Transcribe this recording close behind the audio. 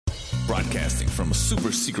Broadcasting from a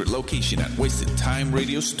super secret location at Wasted Time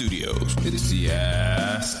Radio Studios. It is the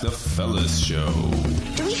Ask the Fellas Show.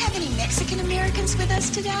 Do we have any Mexican Americans with us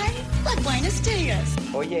today? Like Buenos Dias.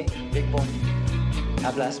 Oye, Big Boy,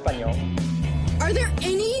 habla español. Are there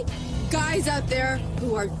any guys out there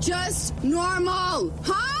who are just normal?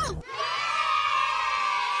 Huh?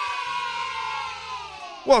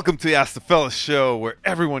 Welcome to the Ask the Fellas Show, where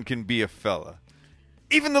everyone can be a fella.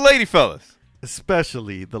 Even the lady fellas.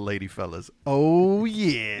 Especially the lady fellas. Oh,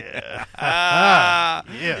 yeah.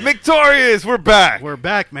 Yeah. Victorious, we're back. We're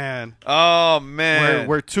back, man. Oh, man.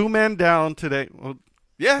 We're two men down today. Well,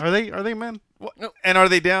 yeah. Are they men? What? And are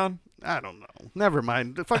they down? I don't know. Never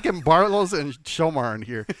mind. The fucking Barlow's and Shomar aren't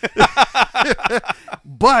here.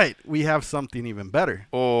 But we have something even better.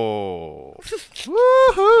 Oh.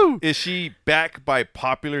 Woohoo! Is she back by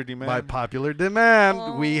popular demand? By popular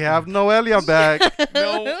demand, we have Noelia back.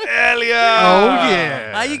 Noelia! Oh,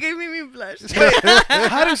 yeah. Ah, you gave me blush.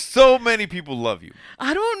 How do so many people love you?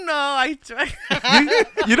 I don't know. I try.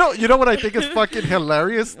 You know what I think is fucking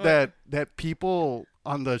hilarious? That people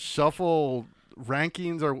on the shuffle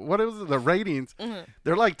rankings or what is it, the ratings,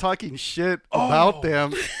 they're like talking shit about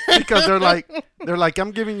them because they're like I'm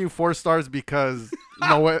giving you 4 stars because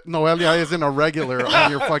Noelia isn't a regular on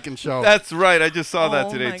your fucking show. That's right. I just saw that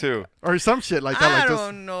Oh today my too. Or some shit like that. I Like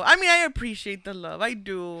don't know. I mean, I appreciate the love. I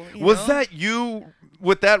do. Was know? that you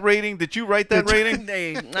with that rating? Did you write that rating?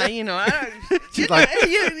 They, you know, She's like,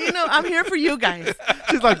 you know, I'm here for you guys.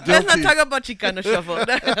 she's like Let's guilty. not talk about Chicano Shuffle.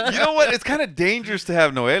 You know what? It's kind of dangerous to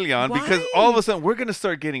have Noelia on because Why? all of a sudden we're going to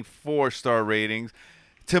start getting 4-star ratings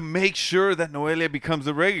to make sure that Noelia becomes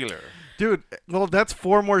a regular. Dude, well, that's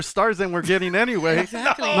 4 more stars than we're getting anyway.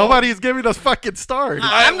 Exactly. Nobody's giving us fucking stars.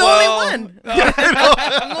 I'm the only one. I'm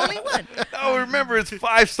the only one. Oh, remember, it's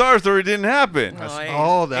 5 stars or it didn't happen.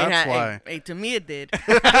 Oh, that's why. Hey, to me, it did.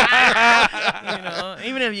 You know,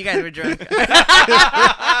 even if you guys were drunk.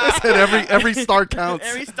 I said every star counts.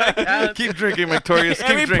 Every star counts. Keep drinking, Victorious. Keep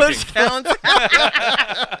Every drinking. push counts.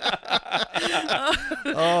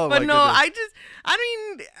 Oh, But my no, goodness. I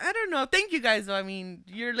mean, I don't know. Thank you guys, though. I mean,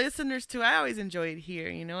 your listeners, too. I always enjoy it here,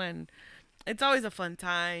 you know, and it's always a fun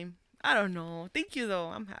time. I don't know. Thank you, though.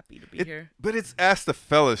 I'm happy to be here. But it's Ask the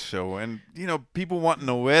Fellas Show, and, you know, people want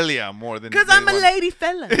Noelia more than... Because they I'm a want- lady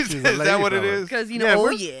fella. Is She's a that lady what it fella. is? Because, you know,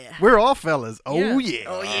 Yeah, we're all fellas. Oh, yeah.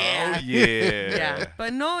 Oh, yeah. Oh, yeah. Yeah,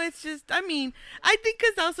 but no, it's just, I mean, I think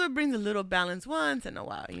because also it brings a little balance once in a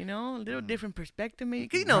while, you know, a little different perspective maybe.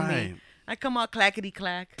 Because you know Right. me, I come out clackety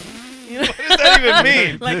clack. You know? What does that even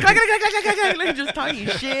mean? Like clack, clack, clack, clack, clack, clack, like just talking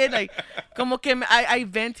shit. Like, como que I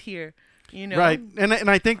vent here, you know. Right. And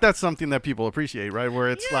I think that's something that people appreciate, right? Where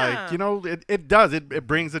it's Yeah. like, you know, it does. It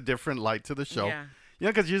brings a different light to the show. Yeah. You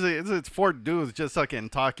know, because usually it's 4 dudes just fucking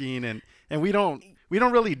talking and we don't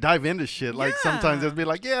really dive into shit. Like sometimes Yeah. it'll be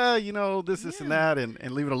like, yeah, you know, this and that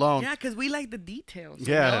and leave it alone. Yeah, because we like the details.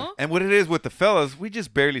 Yeah. You know? And what it is with the fellas, we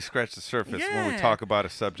just barely scratch the surface when we Yeah. talk about a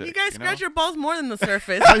subject. You guys know? scratch your balls more than the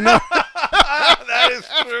surface. I know. That is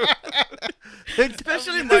true.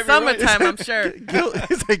 Especially in the summertime, I'm sure.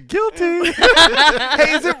 He's like, guilty.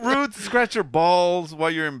 Hey, is it rude to scratch your balls while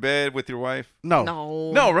you're in bed with your wife? No.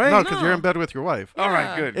 No. No, right? No, because you're in bed with your wife. All right,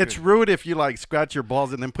 Yeah. good. It's good. rude if you like scratch your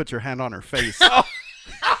balls and then put your hand on her face.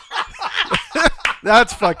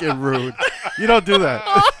 That's fucking rude. You don't do that.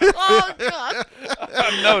 Oh, God.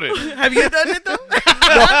 I'm noted. Have you done it, though?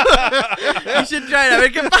 You should try it. A ver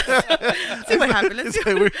qué pasa. See what happens. Let's It's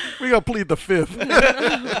see. like we gonna plead the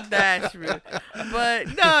 5th. That's rude. But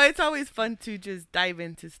no, it's always fun to just dive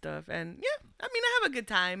into stuff. And yeah, I mean, I have a good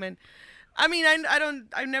time. And I mean,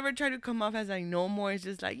 I never try to come off as I know more. It's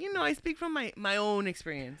just like, you know, I speak from my own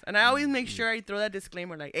experience. And I always make sure I throw that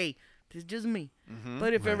disclaimer like, hey, this is just me.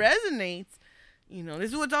 But if it resonates, you know,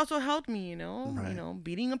 this is what's also helped me, you know,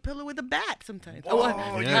 beating a pillow with a bat sometimes.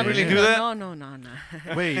 Oh, you Yeah, really yeah. do that?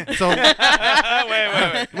 No. Wait, so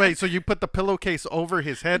wait. wait, so you put the pillowcase over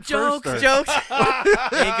his head Jokes. first? Or?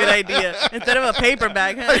 Hey, good idea. Instead of a paper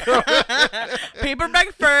bag, huh? Paper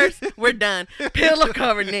bag first, we're done. Pillow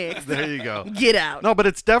cover next. There you go. Get out. No, but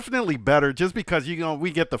it's definitely better just because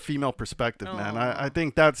we get the female perspective, man. I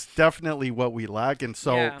think that's definitely what we lack, and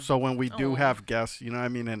so Yeah. so when we do have guests, you know what I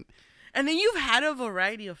mean, and then you've had a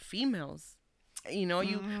variety of females. You know,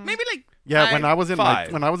 you maybe like yeah, five. when I was in my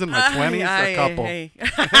 20s, a couple. Hey.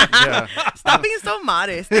 Yeah. Stop being so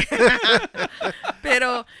modest.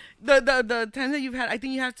 Pero the times that you've had, I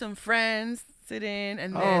think you had some friends sit in,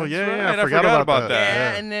 and then Oh yeah, right, I forgot about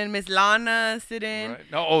that. yeah, and then Miss Lana sit in.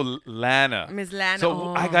 Right. No, oh, Lana. Miss Lana. So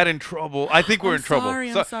oh. I got in trouble. I think we're I'm in trouble. sorry,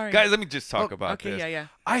 I'm So, sorry. Guys, let me just talk about okay, this. yeah.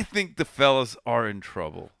 I think the fellas are in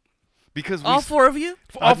trouble because All four of you?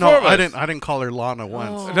 all no, four of us. I didn't call her Lana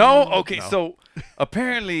once. Oh. No? Okay, No. so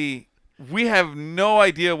apparently we have no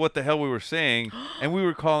idea what the hell we were saying, and we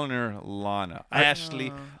were calling her Lana.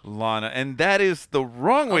 Ashley Lana. And that is the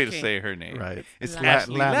wrong way to Okay. say her name. Right. It's Lana.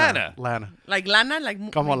 Ashley Lana. Lana. Like Lana?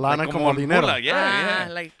 Like Como Lana, Like como dinero. mula, yeah,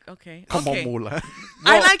 yeah. Like, okay. Como okay. mula.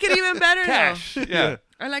 I like it even better, Cash. though. Yeah.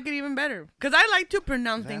 I like it even better. Because I like to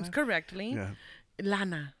pronounce things correctly. Yeah.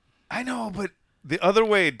 Lana. I know, but the other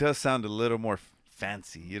way it does sound a little more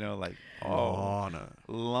fancy, like, Lana.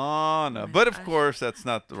 Lana. But of course, that's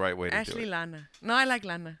not the right way to do Ashley it. Lana. No, I like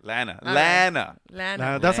Lana. Lana. All right. Lana. Lana.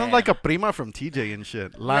 Nah, that sounds like a prima from TJ and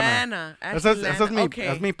shit. Lana. Lana. Esa Ashley es Lana. mi, Okay.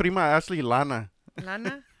 es mi prima Ashley Lana.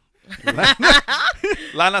 Lana?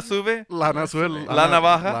 Lana sube. Lana sube. Lana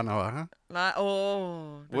baja? Lana baja.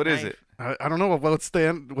 Oh. the What is knife. it? I don't know what's the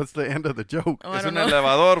end of the joke. Oh, I Es don't un know.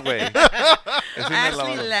 elevador, güey. Es un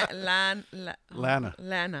Ashley elevador. Lana.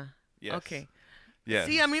 Lana. Yes. Okay. Yes.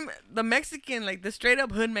 See, I mean, the Mexican, like the straight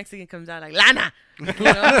up hood Mexican comes out like Lana. You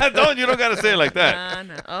know? You don't gotta say it like that.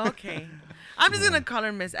 Lana. Okay. I'm just gonna call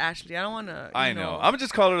her Miss Ashley. I don't wanna. I know. I'm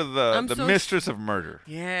just calling her the I'm so mistress of murder.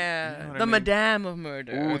 Yeah. You know what I The mean? Madame of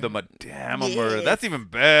Murder. Ooh, the Madame of Murder. That's even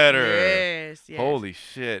better. Yes. Yes. Holy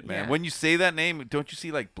shit, man. Yeah. When you say that name, don't you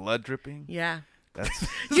see like blood dripping? Yeah. That's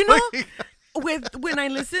You know, when I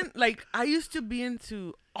listen, like I used to be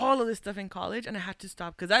into all of this stuff in college, and I had to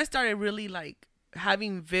stop because I started really like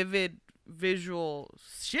having vivid visual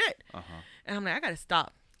shit, and I'm like, I gotta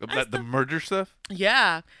stop. the murder stuff?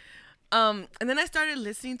 Yeah. And then I started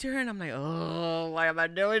listening to her, and I'm like, oh, why am I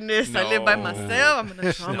doing this? I live by No. myself. I'm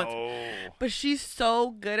gonna trauma. No. But she's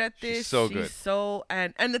so good at this. She's so good. So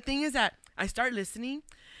and the thing is that I start listening,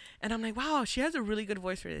 and I'm like, wow, she has a really good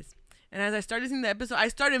voice for this. And as I started listening to the episode, I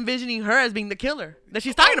started envisioning her as being the killer that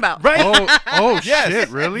she's talking about. Right? Oh Yes. shit,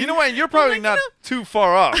 really? You know what? You're probably like, you not know- too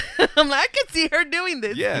far off. I'm like, I could see her doing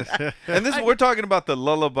this. Yes. And we're talking about the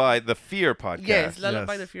Lullaby, the Fear podcast. Yes,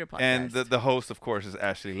 Lullaby Yes. the Fear podcast. And the host, of course, is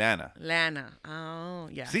Ashley Lana. Lana. Oh,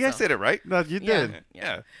 yeah. See, I so- said it right. No, you Yeah. did.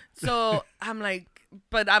 Yeah. So I'm like,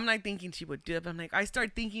 but I'm not thinking she would do it. But I'm like, I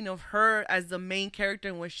start thinking of her as the main character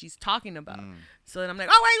and what she's talking about. So then I'm like,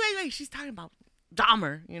 oh, wait. She's talking about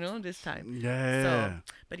Dahmer, this time. Yeah. So,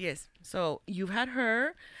 but yes, so you've had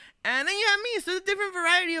her, and then you have me. So there's a different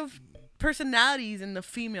variety of personalities in the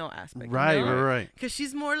female aspect. Right, right. Because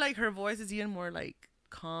she's more like, her voice is even more like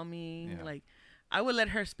calming. Yeah. Like, I would let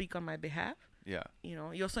her speak on my behalf. Yeah.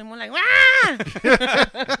 Yo soy more like, ah!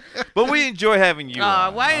 But we enjoy having you.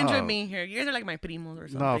 on. Why I enjoy Oh. being here? You guys are like my primos or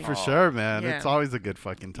something. No, for sure, man. Yeah. It's always a good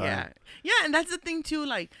fucking time. Yeah. Yeah, and that's the thing too.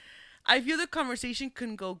 Like, I feel the conversation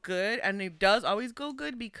can go good, and it does always go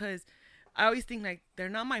good because I always think like they're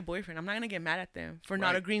not my boyfriend. I'm not gonna get mad at them for not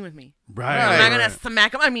Right. agreeing with me. Right. I'm Right. not gonna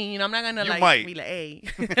smack them. I mean, I'm not gonna You like might. be like, hey,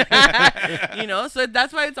 So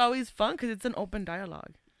that's why it's always fun because it's an open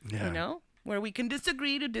dialogue. Yeah. Where we can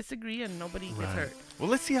disagree to disagree and nobody gets hurt. Well,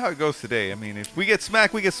 let's see how it goes today. I mean, if we get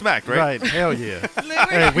smacked, we get smacked, right? Right. Hell yeah. Like,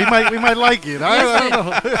 Hey, we might like it. I don't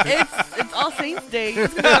know. it's All Saints Day.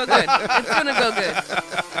 It's gonna go good. It's gonna go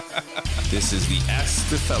good. This is the Ask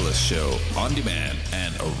the Fellas show on demand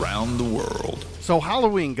and around the world. So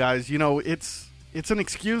Halloween, guys, it's an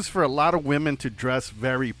excuse for a lot of women to dress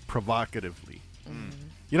very provocatively.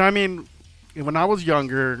 You know what I mean? When I was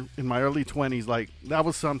younger, in my early 20s, like, that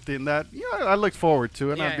was something that, I looked forward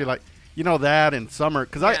to. And I'd be Yeah. like, that in summer.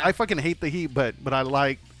 Because Yeah. I fucking hate the heat, but I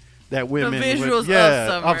like that women. visuals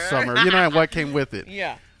of of summer. summer. And what came with it.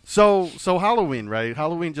 Yeah. So Halloween, right?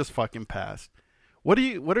 Halloween just fucking passed. What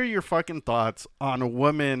are your fucking thoughts on a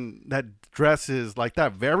woman that dresses like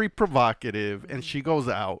that, very provocative, and she goes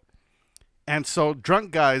out? And so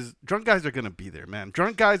drunk guys are gonna be there, man.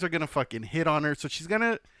 Drunk guys are gonna fucking hit on her, so she's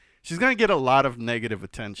gonna get a lot of negative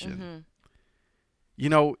attention.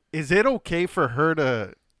 Is it okay for her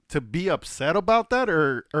to be upset about that,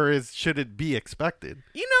 or should it be expected?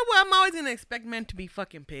 You know what? I'm always gonna expect men to be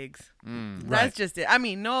fucking pigs. Right. That's just it. I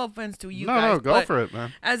mean, no offense to you No, guys. no, go but for it,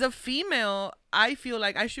 man. As a female, I feel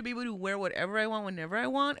like I should be able to wear whatever I want, whenever I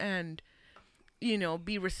want, and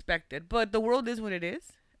be respected. But the world is what it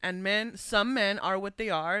is, and some men are what they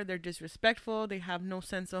are. They're disrespectful. They have no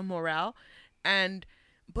sense of morale,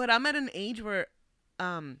 but I'm at an age where,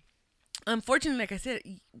 unfortunately, like I said,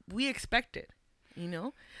 we expect it.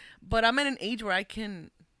 But I'm at an age where I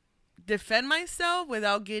can defend myself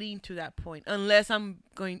without getting to that point, unless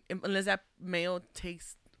that male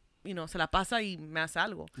takes, se la pasa y me hace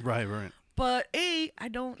algo. Right. But A, I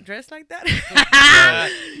don't dress like that.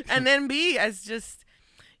 And then B, as just,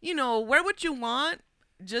 wear what you want.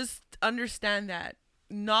 Just understand that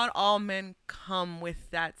not all men come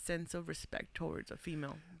with that sense of respect towards a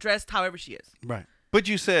female dressed however she is. Right. But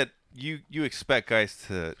you said you expect guys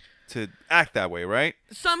to act that way, right?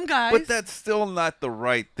 Some guys. But that's still not the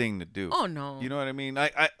right thing to do. Oh, no. You know what I mean?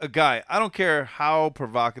 A guy, I don't care how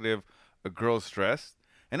provocative a girl's dressed.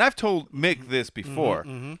 And I've told Mick this before.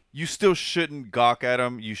 You still shouldn't gawk at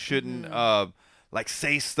him. You shouldn't like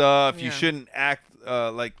say stuff. Yeah. You shouldn't act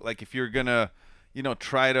like if you're gonna,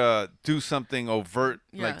 try to do something overt,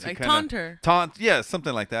 Yeah, to like kinda taunt her. Yeah,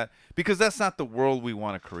 something like that. Because that's not the world we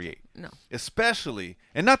want to create. No. Especially,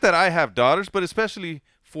 and not that I have daughters, but especially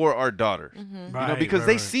for our daughters. Right, because right,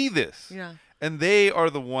 they right. see this. Yeah. And they are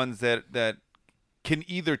the ones that can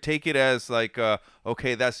either take it as like,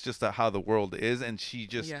 okay, that's just how the world is, and she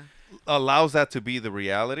just allows that to be the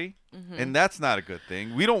reality, and that's not a good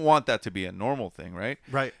thing. We don't want that to be a normal thing, right?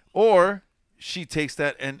 Right. Or she takes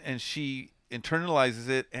that and she internalizes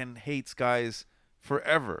it and hates guys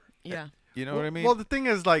forever. Yeah. You know what I mean? Well, the thing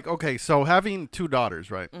is, like, okay, so having 2 daughters,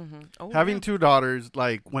 right? Oh, Having 2 daughters,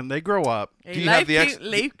 like, when they grow up. Hey, Do you have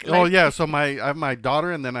the Oh, yeah. So I have my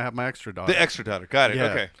daughter, and then I have my extra daughter. the extra daughter. Got it. Yeah.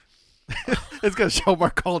 Okay. It's because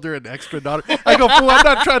Shomar called her an extra daughter. I go, fool, I'm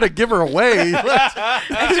not trying to give her away.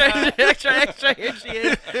 extra. Here she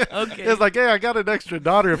is. Okay. It's like, hey, I got an extra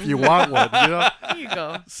daughter if you want one, Here you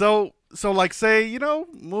go. So like, say,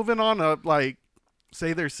 moving on up, like,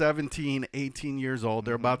 say they're 17, 18 years old.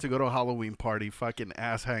 They're about to go to a Halloween party, fucking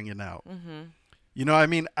ass hanging out. You know what I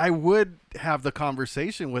mean? I would have the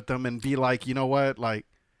conversation with them and be like, you know what? Like,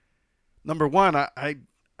 number one, I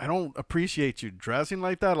don't appreciate you dressing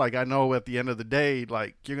like that. Like, I know at the end of the day,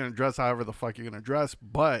 like, you're going to dress however the fuck you're going to dress.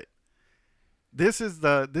 But this is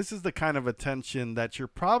the kind of attention that you're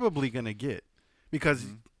probably going to get. Because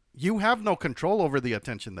you have no control over the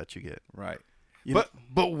attention that you get. Right. You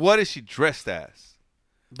But what is she dressed as?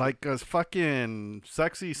 Like a fucking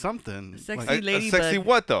sexy something. Sexy Like, A ladybug. sexy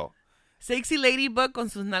what though? Sexy ladybug con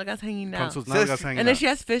sus nalgas hanging con out. sus nalgas hanging And then out. she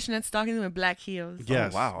has fishnet stockings with black heels.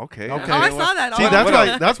 Yes. Oh, wow. Okay. Okay. Oh, I saw that. See,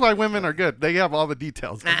 Oh, that's why women are good. They have all the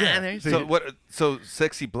details. Nah, there's- See, So what? So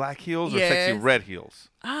sexy black heels or sexy Yes. red heels?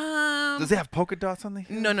 Um, Does it have polka dots on the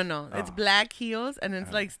heels? no. It's black heels and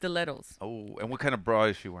it's like stilettos. Oh, and what kind of bra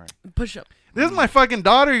is she wearing? Push up. this is my fucking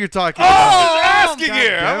daughter you're talking Oh, about. asking God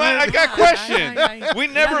here. damn I it. got questions. Yeah. We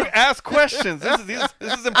never ask questions. This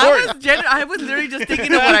is important. I was literally just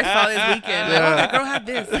thinking of what I saw this weekend. Like, Yeah. oh, that girl had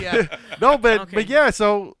this. Yeah. No, but Okay. yeah.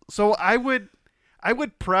 So I would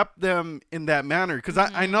prep them in that manner because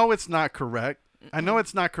I know it's not correct. I know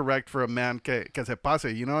it's not correct for a man que se pase.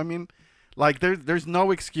 You know what I mean? Like there's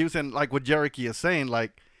no excuse, and like what Jericho is saying,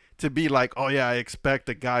 like to be like, oh yeah, I expect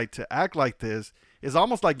a guy to act like this is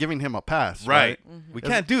almost like giving him a pass, Right. right? We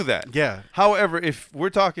can't do that. Yeah. However, if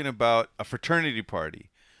we're talking about a fraternity party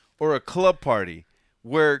or a club party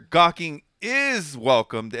where gawking is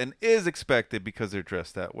welcomed and is expected because they're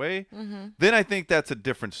dressed that way, then I think that's a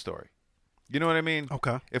different story. You know what I mean?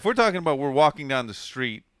 Okay. If we're talking about we're walking down the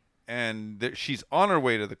street and she's on her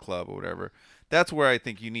way to the club or whatever, that's where I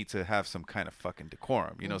think you need to have some kind of fucking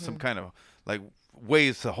decorum. You know, some kind of like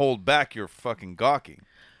ways to hold back your fucking gawking.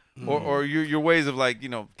 Or your ways of like,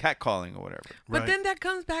 catcalling or whatever. But Right. then that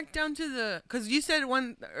comes back down to because you said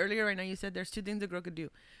one earlier right now, you said there's 2 things a girl could do.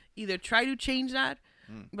 Either try to change that,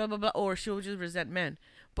 blah, blah, blah, or she'll just resent men.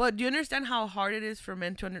 But do you understand how hard it is for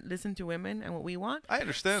men to listen to women and what we want? I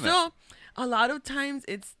understand that. So a lot of times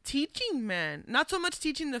it's teaching men, not so much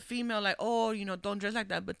teaching the female like, oh, don't dress like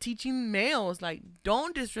that, but teaching males like,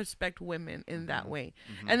 don't disrespect women in that way.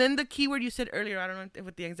 And then the key word you said earlier, I don't know if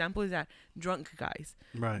what the example is that drunk guys.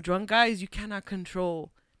 Right. Drunk guys, you cannot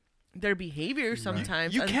control their behavior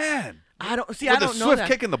sometimes. You And can. I don't see. With I don't a know swift that.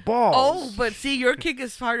 kick in the balls. Oh, but see, your kick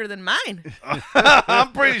is harder than mine.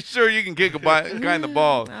 I'm pretty sure you can kick a guy in the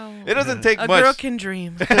balls. No. It doesn't take A much. girl can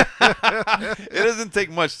dream. It doesn't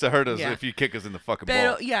take much to hurt us Yeah. if you kick us in the fucking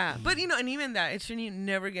Pero, balls. yeah, but and even that, it shouldn't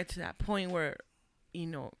never get to that point where,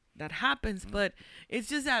 that happens. But it's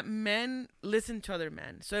just that men listen to other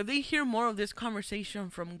men. So if they hear more of this conversation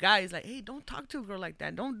from guys, like, hey, don't talk to a girl like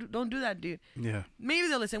that. Don't do that, dude. Yeah. Maybe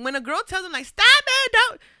they'll listen. When a girl tells them like, stop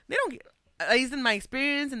it, they don't get, at least in my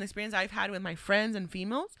experience and the experience I've had with my friends and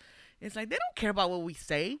females, it's like they don't care about what we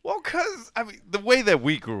say. Well, because the way that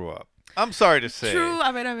we grew up, I'm sorry to say, True.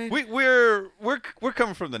 I mean. we're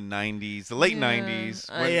coming from the '90s, the late '90s.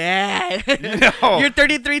 when- Yeah. No. You're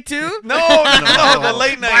 33 too? No, the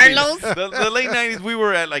late '90s. The late '90s, we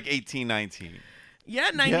were at like 18, 19. Yeah,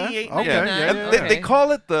 98, Yeah, okay, 99. yeah, And yeah. they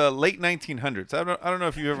call it the late 1900s. I don't know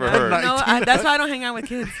if you ever heard. No, that's why I don't hang out with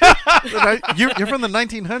kids. You're from the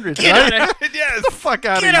 1900s, Get out right? of here. Yes. Get the fuck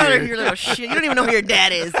out Get of out here. of here, little shit. You don't even know who your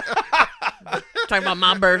dad is. Talking about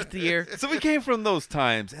my birth year. So we came from those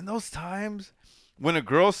times, and those times when a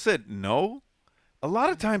girl said no, a lot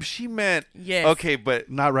of times she meant Yes. okay, but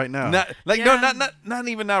Not right now. not like Yeah. no, not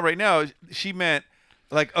even not right now. She meant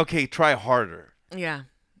like okay, try harder. Yeah.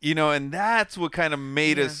 And that's what kind of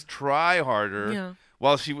made Yeah. us try harder. Yeah.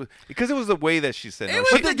 While she was, because it was the way that she said It no. was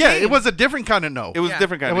She- the Yeah, game. it was a different kind of no. it was Yeah.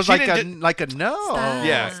 different kind It of. was she like didn't a no. Stop.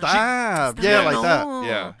 Yeah. Stop. Stop. Yeah, like that.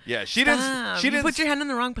 No. Yeah. She didn't. Stop. She You didn't. put your hand in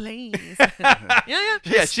the wrong place. yeah.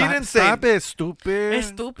 Yeah, she didn't say. Stop it, stupid.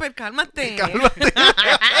 Stupid, cálmate.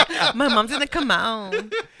 My mom's gonna come out.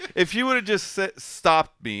 If you would have just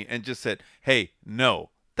stopped me and just said, "Hey, no,"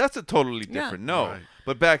 that's a totally Yeah. different no. Right.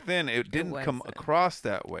 But back then, it didn't come wasn't. across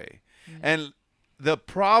that way. And the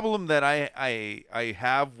problem that I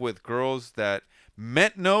have with girls that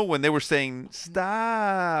meant no when they were saying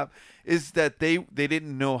stop is that they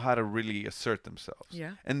didn't know how to really assert themselves.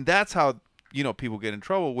 Yeah. And that's how people get in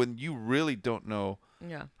trouble when you really don't know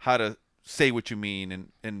Yeah. how to say what you mean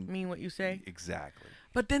and Mean what you say. exactly.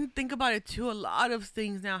 But then think about it too. A lot of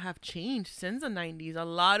things now have changed since the 90s. A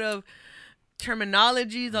lot of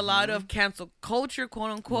terminologies, a lot of cancel culture,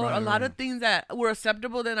 quote unquote. Right, a lot right. of things that were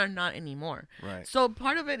acceptable then are not anymore. Right. So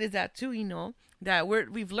part of it is that too, that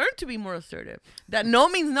we've learned to be more assertive. That no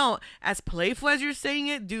means no. As playful as you're saying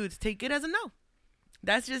it, dudes, take it as a no.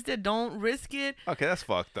 That's just it. Don't risk it. Okay, that's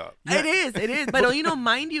fucked up. It is. But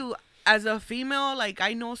mind you, as a female, like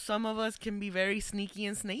I know some of us can be very sneaky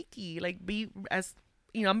and snaky. Like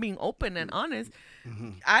I'm being open and honest.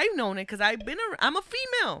 I've known it because I'm a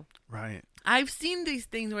female. Right. I've seen these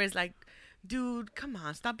things where it's like, dude, come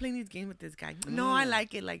on, stop playing these games with this guy. No, I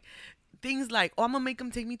like it. Like things like, oh, I'm gonna make him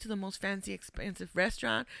take me to the most fancy, expensive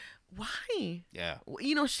restaurant. Why? Yeah.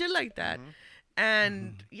 Shit like that.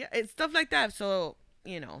 And yeah, it's stuff like that. So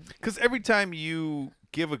Because every time you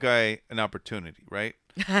give a guy an opportunity, right?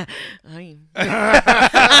 Ay.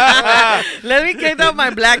 Let me get out my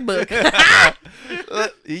black book.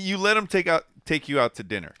 You let him take you out to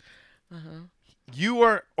dinner. You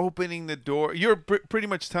are opening the door. You're pretty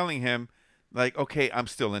much telling him, like, okay, I'm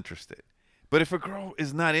still interested. But if a girl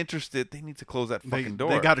is not interested, they need to close that fucking door.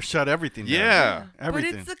 They got to shut everything down. Yeah.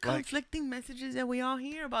 Everything. But it's the Like, conflicting messages that we all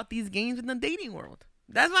hear about these games in the dating world.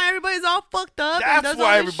 That's why everybody's all fucked up. and That's does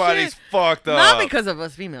why all this everybody's shit. fucked up. Not because of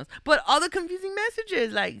us females, but all the confusing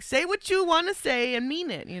messages. Like, say what you want to say and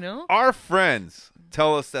mean it, Our friends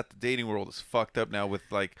tell us that the dating world is fucked up now with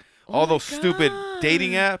like all my those stupid God.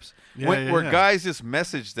 dating apps where yeah. guys just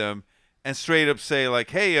message them and straight up say like,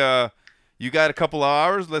 hey, you got a couple of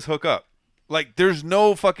hours? Let's hook up. Like, there's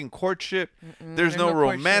no fucking courtship. There's no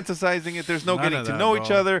courtship. romanticizing it. There's no None getting of to that, know bro.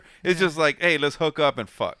 each other. It's just like, hey, let's hook up and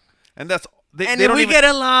fuck. And that's they And they if don't we even, get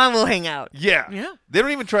along, we'll hang out. yeah. They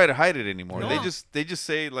don't even try to hide it anymore. No. They just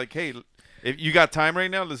say like, hey, if you got time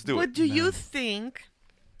right now, let's do But it. do you think?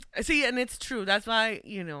 See, and it's true. That's why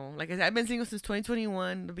like I said, I've been single since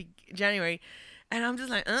 2021, January, and I'm just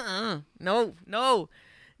like,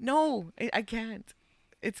 no, I can't.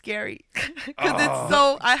 It's scary because it's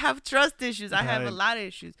so. I have trust issues. I have a Right. lot of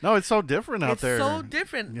issues. no, it's so different out It's there. so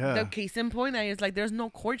different. Yeah. The case in point is like there's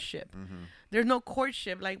no courtship. There's no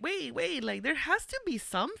courtship. Like wait, like there has to be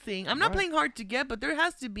something. I'm not playing hard to get, but there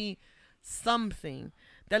has to be something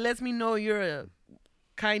that lets me know you're a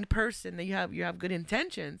kind person, that you have good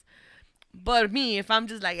intentions. But me, if I'm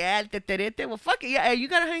just like, well, fuck it, yeah, you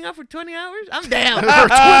gotta hang out for 20 hours. I'm down. For 20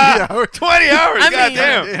 hours. 20 hours, I mean-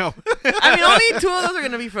 goddamn. Damn. I mean, only 2 of those are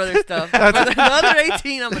gonna be for other stuff. For the other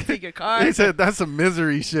 18, I'm gonna take your car. He said that's some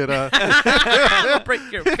misery shit. I'm gonna break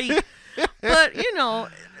your feet. But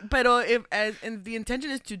and the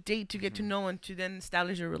intention is to date, to get to know, and to then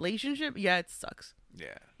establish a relationship. Yeah, it sucks.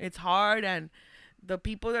 Yeah. It's hard, and the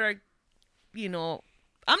people that are,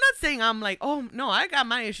 I'm not saying I'm like, oh no, I got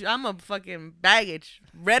my issue. I'm a fucking baggage,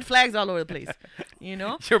 red flags all over the place.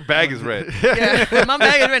 Your bag is red. Yeah, my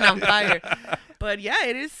bag is red. I'm fired. But yeah,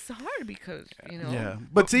 it is hard because Yeah,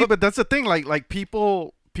 but that's the thing. Like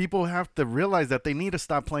people have to realize that they need to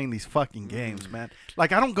stop playing these fucking games, man.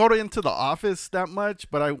 Like I don't go into the office that much,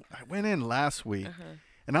 but I went in last week.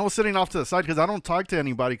 And I was sitting off to the side because I don't talk to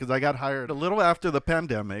anybody because I got hired a little after the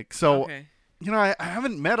pandemic. So, Okay. I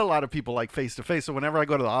haven't met a lot of people like face to face. So whenever I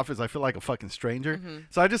go to the office, I feel like a fucking stranger.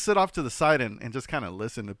 So I just sit off to the side and just kind of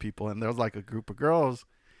listen to people. And there was like a group of girls.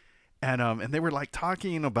 And they were like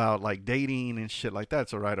talking about like dating and shit like that.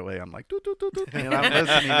 So right away I'm like, doot, doot, doot, doot, and I'm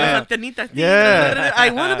listening in. Yeah.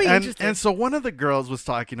 I want to be interested. And so one of the girls was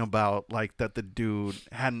talking about like that the dude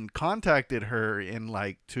hadn't contacted her in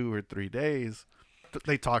like 2 or 3 days.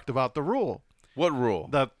 They talked about the rule. What rule?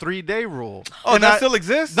 The 3-day rule. Oh, And that I- still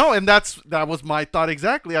exists? No, and that was my thought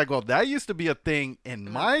exactly. I go, that used to be a thing in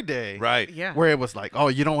my day. Right. Yeah. Where it was like, oh,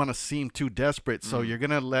 you don't want to seem too desperate, so you're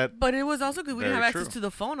going to let. But it was also because we didn't Very have access true. to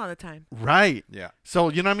the phone all the time. Right. Yeah. So,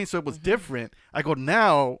 you know what I mean? So it was different. I go,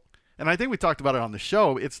 now, and I think we talked about it on the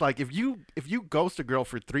show. It's like if you ghost a girl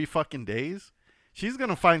for 3 fucking days, she's going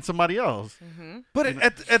to find somebody else. But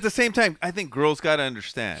at the same time, I think girls got to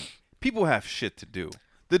understand. People have shit to do.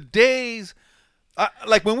 The days,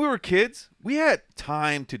 like when we were kids, we had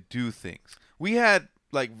time to do things. We had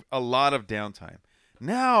like a lot of downtime.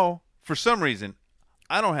 Now, for some reason,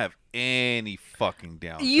 I don't have any fucking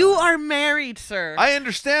downtime. You are married, sir. I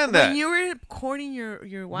understand that. When you were courting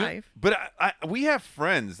your wife. But we have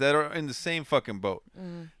friends that are in the same fucking boat.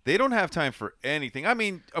 They don't have time for anything. I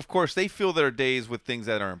mean, of course, they fill their days with things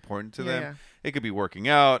that are important to them. Yeah. It could be working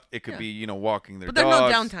out. It could Yeah. be, walking their But there's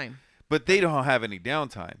dogs. no downtime. But they don't have any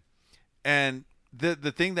downtime. And the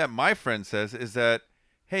thing that my friend says is that,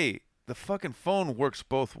 hey, the fucking phone works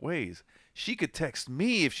both ways. She could text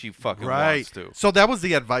me if she fucking wants to. So that was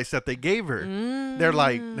the advice that they gave her. They're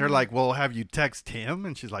like, well, have you text him?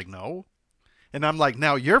 And she's like, no. And I'm like,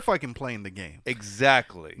 now you're fucking playing the game.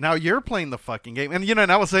 Exactly. Now you're playing the fucking game. And, and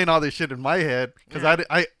I was saying all this shit in my head because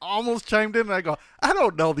I almost chimed in and I go, I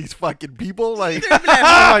don't know these fucking people. Like,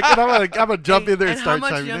 I'm gonna jump in there and start how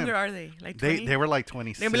much chiming younger in. are they? Like 20? They were like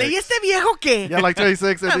 26. They'd be like, ¿y este viejo qué? Yeah, like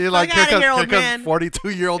 26. And The you're like, fuck here outta here, old comes man.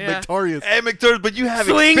 42-year-old Yeah. Victorious. Hey, McTurd, but you have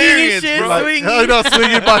Swinging experience, shit, bro. Like, swinging. I know,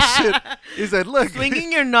 swinging my shit. He said, look.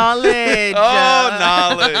 Swinging your knowledge. Oh,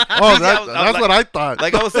 knowledge. Oh, See, that's what I thought.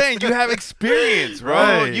 Like I was saying, you have experience, bro.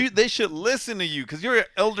 Right. They should listen to you because you're an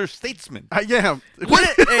elder statesman. I am.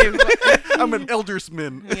 Hey, I'm an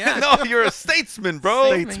eldersman. yeah. No, you're a statesman,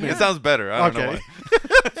 bro. Statesman, It yeah. sounds better. I don't know Okay.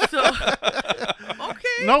 why. So,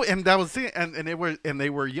 okay. No, and that was it. And they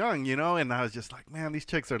were young, and I was just like, man, these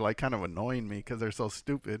chicks are like kind of annoying me because they're so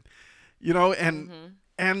stupid,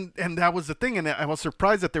 and that was the thing. And I was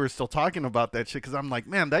surprised that they were still talking about that shit because I'm like,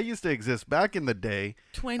 man, that used to exist back in the day.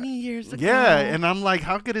 20 years ago. Yeah, and I'm like,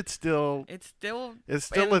 how could it still? It's still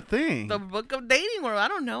a thing. The book of dating world. I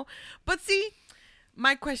don't know. But see,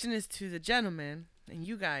 my question is to the gentlemen and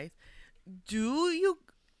you guys.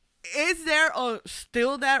 Is there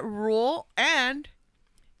still that rule? And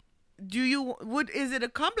is it a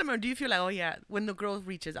compliment or do you feel like, oh yeah, when the girl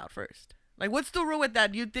reaches out first? Like, what's the rule with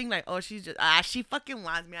that? Do you think like, oh, she's just, she fucking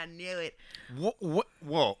wants me. I knew it.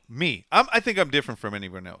 Well, me. I think I'm different from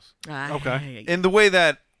anyone else. Okay. In the way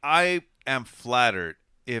that I am flattered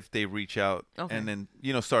if they reach out Okay. and then,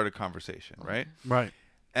 start a conversation, right? Right.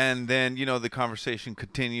 And then, the conversation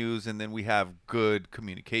continues and then we have good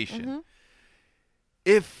communication.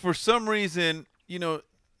 If for some reason,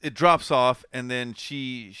 it drops off and then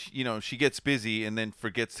she gets busy and then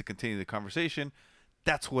forgets to continue the conversation,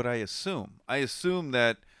 that's what I assume. I assume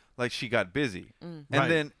that like she got busy. And Right.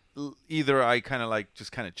 then either I kind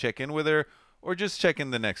of check in with her or just check in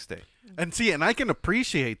the next day. And I can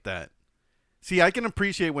appreciate that. See, I can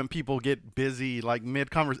appreciate when people get busy, like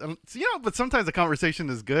mid-conversation. But sometimes the conversation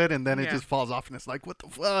is good, and then it Yeah. just falls off, and it's like, what the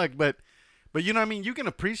fuck? But you know what I mean? You can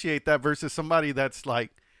appreciate that versus somebody that's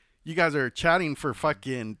like, you guys are chatting for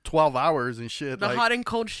fucking 12 hours and shit. The like, hot and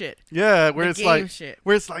cold shit. yeah, where the it's game like, shit.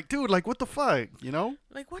 where it's like, dude, like, what the fuck?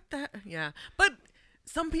 Like, what the? Yeah. But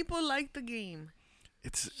some people like the game.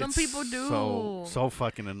 Some It's people do. so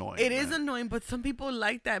fucking annoying. It is man. annoying, but some people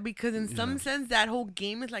like that because in some sense that whole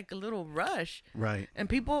game is like a little rush. Right. And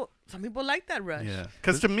some people like that rush. Yeah,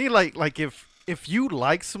 because to me, like if you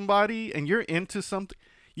like somebody and you're into something,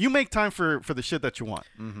 you make time for the shit that you want.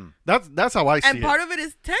 Mm-hmm. That's how I see it. And part of it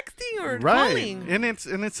is texting or right, calling. and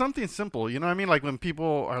it's something simple. You know what I mean? Like when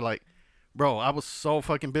people are like, "Bro, I was so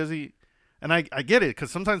fucking busy," and I get it because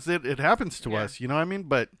sometimes it happens to us. You know what I mean?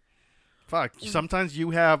 But fuck, sometimes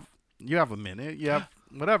you have a minute, you have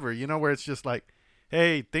whatever. Where it's just like,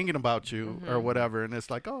 hey, thinking about you or whatever, and it's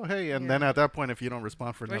like, oh, hey, and then at that point, if you don't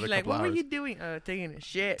respond for Where another she's like, couple what were hours, you doing? Taking a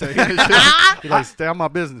shit. you're like, stay on my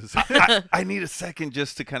business. I need a second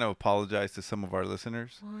just to kind of apologize to some of our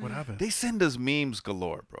listeners. What happened? They send us memes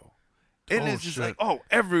galore, bro. And Oh, it's just shit. like,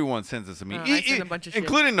 everyone sends us a meme. I send a bunch of shit.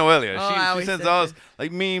 Including Noelia. Oh, I She always sends send us shit.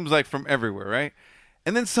 like memes like from everywhere, right?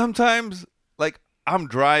 And then sometimes like I'm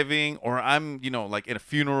driving or I'm, like in a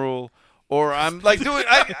funeral or I'm like doing,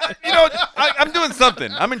 I'm doing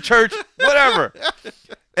something. I'm in church, whatever.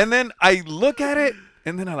 And then I look at it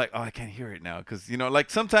and then I'm like, oh, I can't hear it now. Because, like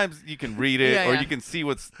sometimes you can read it Yeah, or yeah. you can see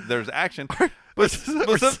there's action. But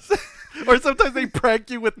Or sometimes they prank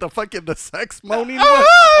you with the sex moaning.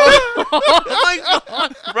 Oh my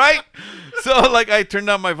God. right? So like I turned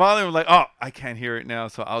down my volume, like, oh, I can't hear it now,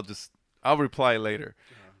 so I'll just I'll reply later.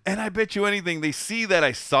 And I bet you anything, they see that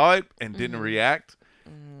I saw it and didn't react.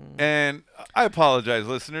 And I apologize,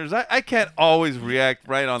 listeners. I can't always react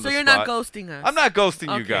right on the spot. So you're not ghosting us. I'm not ghosting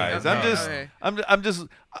you Okay, guys. okay. I'm just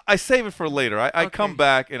I save it for later. I come Okay.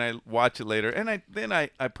 back and I watch it later, and I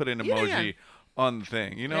put an Yeah, emoji yeah. on the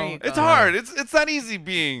thing. You There know, you it's go. hard. It's not easy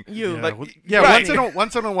being You. Yeah, like well, right.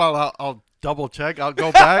 once in a while I'll double check. I'll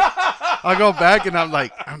go back. I'll go back and I'm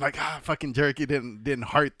like fucking jerky didn't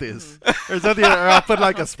heart this or something. Or I'll put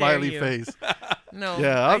like How a smiley dare you. face. No.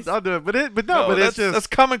 Yeah, I'll do it. But No, it's just that's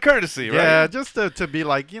common courtesy, right? yeah, just to be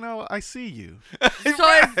like, I see you.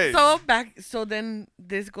 Right. So then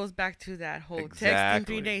this goes back to that whole text in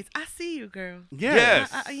Exactly. 3 days. I see you, girl. Yeah.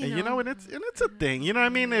 Yes. And it's a thing. You know what I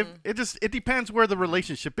mean? If it depends where the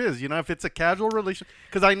relationship is. If it's a casual relationship,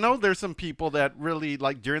 because I know there's some people that really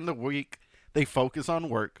like during the week they focus on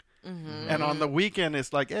work. And on the weekend,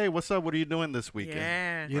 it's like, hey, what's up? What are you doing this weekend?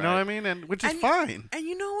 Yeah. You know what I mean? And which is And- fine. And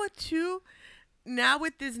you know what, too? Now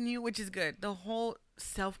with this new, which is good, the whole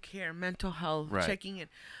self-care, mental health, Right. checking in.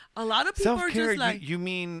 A lot of people are Self-care. just like, You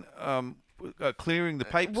mean clearing the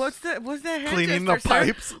pipes? what's that hand Cleaning the gesture, sir?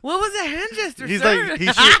 pipes. What was the hand gesture, He's sir? like,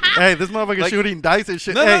 hey, this motherfucker's Like- shooting dice and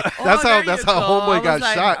shit. No, Hey, no. that's Oh, how there that's you how go. I homeboy got was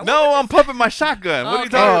like, shot. No, I'm pumping my shotgun. What are you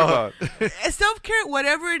Okay. talking about? Self-care,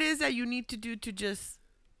 whatever it is that you need to do to just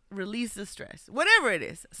release the stress, whatever it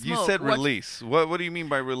is. You Smoke, said watch- release. What do you mean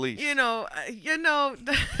by release? You know, He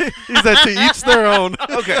said to each their own.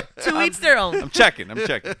 Okay. to each their own. I'm checking.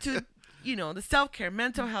 To, the self-care,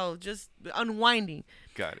 mental health, just unwinding.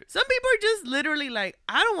 Got it. Some people are just literally like,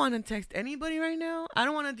 I don't want to text anybody right now. I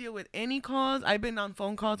don't want to deal with any calls. I've been on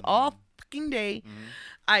phone calls all fucking day.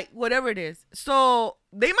 Whatever it is. So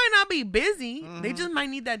they might not be busy. They just might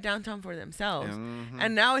need that downtime for themselves.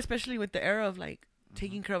 And now, especially with the era of like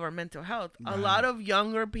taking care of our mental health, a lot of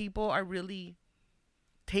younger people are really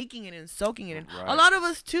taking it and soaking it in. Right. A lot of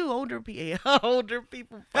us too, older people.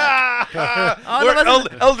 All of We're us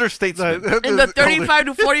elder statesmen. in the 35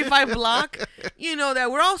 to 45 block, that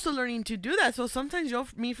we're also learning to do that. So sometimes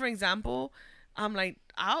me, for example, I'm like,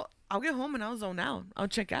 I'll get home and I'll zone out. I'll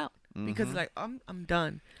check out because like I'm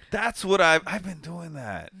done. That's what I've been doing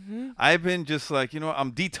that. I've been just like,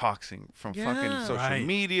 I'm detoxing from fucking Yeah. social Right.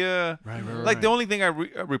 media. Right. Like the only thing I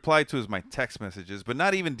reply to is my text messages, but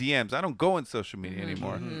not even DMs. I don't go in social media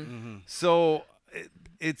anymore. So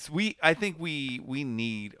I think we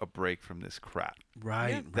need a break from this crap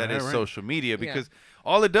Right. that is right. social media because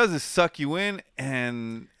all it does is suck you in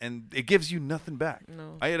and it gives you nothing back.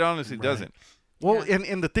 No. It honestly doesn't. Well,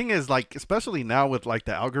 and the thing is, like, especially now with like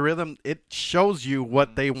the algorithm, it shows you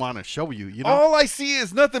what they want to show you. All I see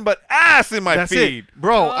is nothing but ass in my That's feed. it,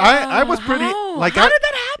 bro. I was pretty how? like, How did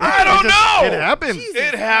that happen? I don't know. It happens. Jesus It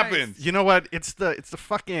Christ. happens. You know what? It's the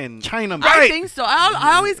fucking China. I think so.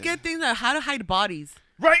 I always get things like how to hide bodies.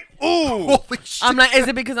 Right? Ooh. Holy shit. I'm like, is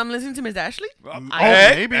it because I'm listening to Miss Ashley?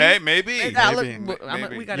 maybe. Hey, maybe. Hey,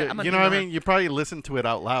 Maybe. we gotta. I'm You know what I mean? You probably listen to it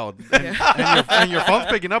out loud, and your phone's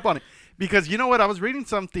picking up on it. Because you know what? I was reading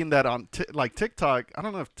something that on like TikTok. I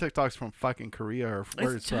don't know if TikTok's from fucking Korea or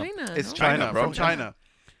where It's from. China. It's no? China, bro. From China.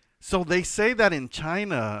 So they say that in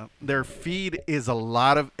China, their feed is a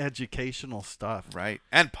lot of educational stuff. Right.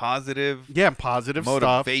 And positive, Yeah, positive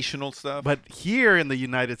stuff. motivational stuff. But here in the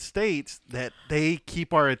United States, that they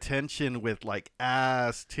keep our attention with like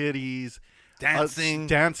ass, titties,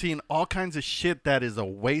 dancing, all kinds of shit that is a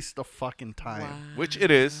waste of fucking time. which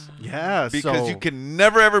it is. Yeah, Because so you can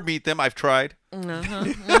never ever beat them. I've tried.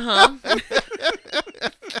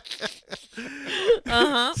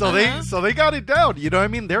 so they got it down. You know what I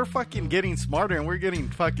mean? They're fucking getting smarter, and we're getting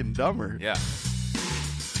fucking dumber. Yeah.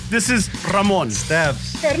 This is Ramon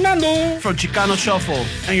Stabs Fernando from Chicano Shuffle,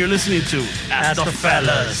 and you're listening to Ask the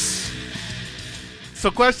Fellas.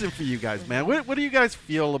 So, question for you guys, man. What do you guys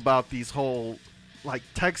feel about these whole like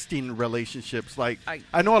texting relationships? Like,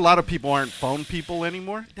 I know a lot of people aren't phone people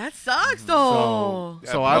anymore. That sucks, though.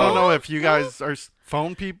 So I don't know if you guys are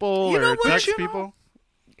phone people You know or what? text You know- people.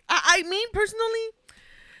 I mean, personally,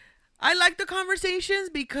 I like the conversations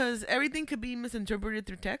because everything could be misinterpreted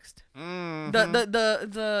through text.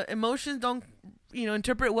 The emotions don't,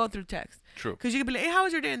 interpret well through text. True. Because you could be like, hey, how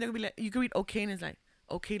was your day? And they could be like, you could read okay, and it's like,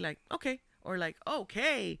 okay. Or like,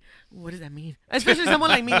 okay, what does that mean? Especially someone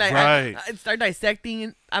like me, like Right. I start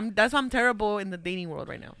dissecting. That's why I'm terrible in the dating world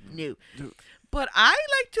right now. No, but I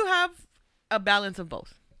like to have a balance of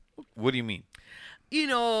both. What do you mean?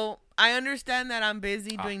 I understand that I'm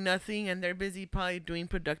busy doing nothing, and they're busy probably doing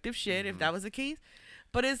productive shit. If that was the case,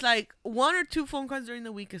 But it's like 1 or 2 phone calls during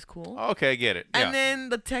the week is cool. Okay, I get it. And Yeah. then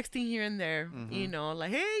the texting here and there, you know,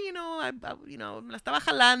 like, hey, you know, I you know, me la estaba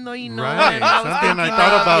jalando, you know, Right. and I was Something I thinking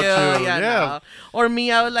thought about you. Yeah. Yeah. no. Or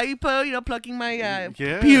me, I was like, you know, plucking my Yeah.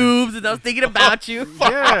 pubes, and I was thinking about you.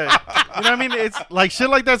 Yeah. You know what I mean? It's like shit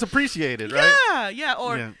like that's appreciated, right? Yeah,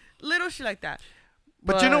 or Yeah. little shit like that.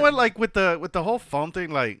 But you know what? Like with the whole phone thing,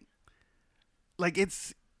 like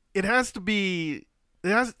it has to be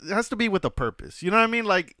with a purpose. You know what I mean?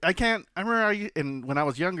 Like I remember when I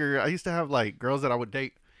was younger, I used to have like girls that I would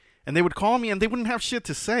date, and they would call me and they wouldn't have shit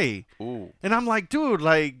to say. Ooh. And I'm like, dude,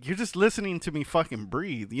 like you're just listening to me fucking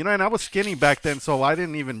breathe. You know? And I was skinny back then, so I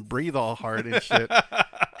didn't even breathe all hard and shit.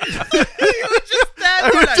 You were just I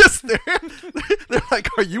standing was like, just there. They're like,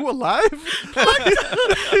 "Are you alive?"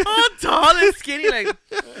 all tall and skinny, like,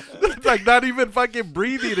 Like not even fucking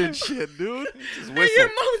breathing and shit, dude. Just and whistle. your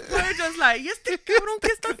mom's probably just like, yes, este cabrón, ¿qué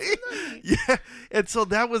está haciendo ahí? Yeah, and so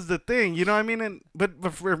that was the thing, you know what I mean? And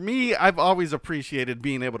but for me, I've always appreciated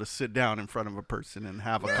being able to sit down in front of a person and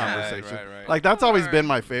have a conversation. right. Like that's always been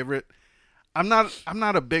my favorite. I'm not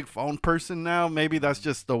a big phone person now. Maybe that's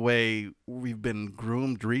just the way we've been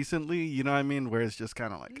groomed recently. You know what I mean? Where it's just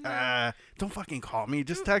kind of like, don't fucking call me.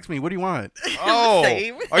 Just text me. What do you want? Oh,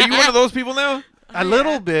 Same. are you one of those people now? A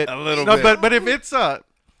little bit. A little no, bit. But if it's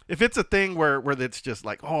a thing where it's just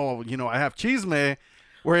like, oh, you know, I have chisme,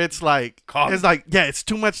 where it's like Call it's me. like, yeah, it's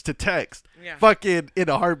too much to text. Yeah. Fucking in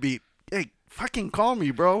a heartbeat. Hey, fucking call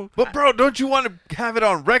me, bro. But bro, don't you want to have it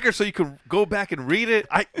on record so you can go back and read it?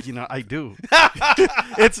 I do.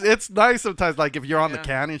 It's nice sometimes, like if you're on the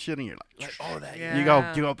can and shit, and you're like oh, that you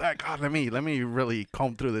go back. God, let me really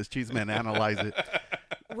comb through this cheese man, analyze it.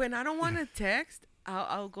 When I don't want to text,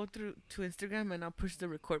 I'll go through to Instagram and I'll push the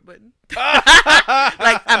record button.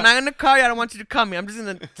 Like, I'm not gonna call you. I don't want you to call me. I'm just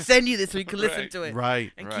gonna send you this so you can listen to it,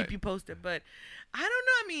 Right. and Right. keep you posted. But I don't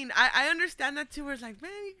know. I mean, I understand that too. Where it's like,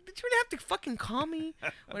 man, did you really have to fucking call me,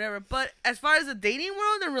 whatever. But as far as the dating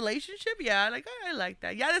world and relationship, yeah, like I like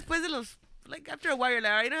that. Yeah, después de los, like after a while, you're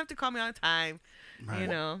like, you don't have to call me all the time, you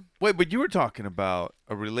know. Wait, but you were talking about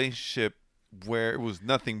a relationship where it was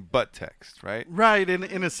nothing but text, right? Right,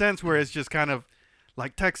 in a sense where it's just kind of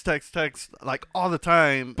like text, like all the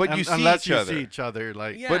time. But you see unless each you other. see each other,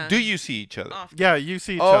 like Yeah. But do you see each other? Often. yeah, you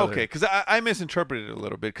see each Oh, other. okay. Because I misinterpreted it a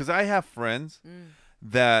little bit. Because I have friends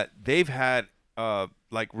that they've had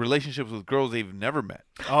like relationships with girls they've never met,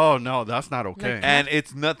 Oh no, that's not okay. and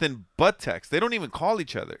it's nothing but text. They don't even call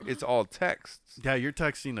each other. It's all texts. Yeah, you're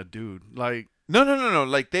texting a dude. Like No.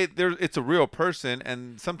 Like it's a real person,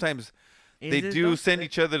 and sometimes Is they it do though? send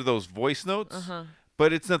each other those voice notes, Uh-huh.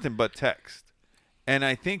 but it's nothing but text. And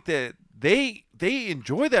I think that they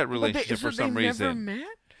enjoy that relationship so for some they've reason. Never met?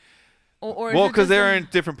 Or Well, because because they're in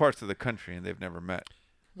different parts of the country and they've never met.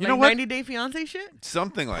 You know what? 90 Day Fiance shit?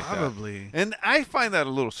 Something like Probably. that. And I find that a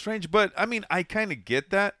little strange, but I mean, I kind of get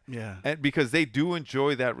that. Yeah. And because they do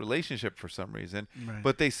enjoy that relationship for some reason. Right.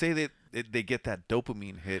 But they say that they get that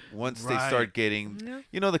dopamine hit once they Right. start getting,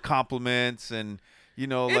 the compliments and, It's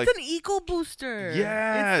like. an ego booster.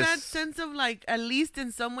 Yes. It's that sense of like, at least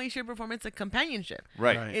in some way, shape, or form, it's a companionship.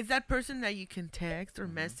 Right. Right. It's that person that you can text or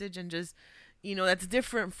message and just, that's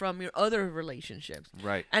different from your other relationships.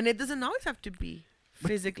 Right. And it doesn't always have to be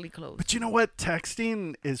physically close. But you know what?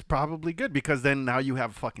 Texting is probably good because then now you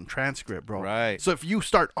have a fucking transcript, bro. Right. So if you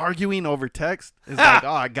start arguing over text, it's like,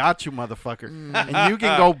 oh, I got you, motherfucker. And you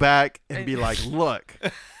can go back and be like, look,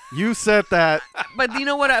 you said that. But you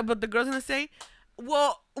know what? But the girl's gonna say,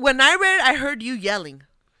 well, when I read, I heard you yelling.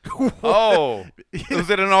 Oh. Was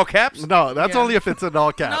it in all caps? No, that's Yeah. only if it's in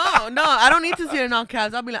all caps. No, I don't need to see it in all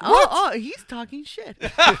caps. I'll be like, oh, he's talking shit.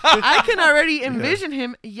 I can already envision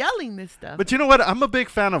him yelling this stuff. But you know what? I'm a big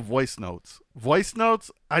fan of voice notes. Voice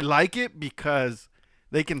notes, I like it because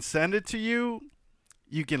they can send it to you.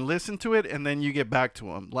 You can listen to it, and then you get back to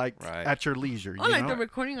them, like Right. at your leisure. oh, you like know? the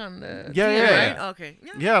recording on the Yeah, TV, yeah. right? Okay.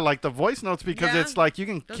 Yeah. Yeah, like the voice notes because Yeah. it's like you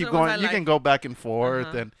can Those keep are the ones going. I You can like. go back and forth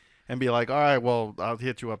Uh-huh. and be like, all right, well, I'll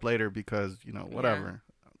hit you up later because whatever.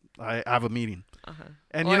 I have a meeting. Uh-huh.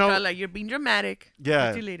 And Or you I know, felt like you're being dramatic. Yeah.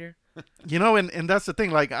 Talk to you later. and that's the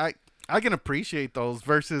thing. Like I can appreciate those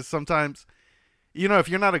versus sometimes, if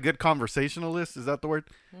you're not a good conversationalist, is that the word?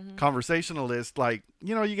 Mm-hmm. Conversationalist, like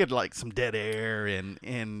you get like some dead air and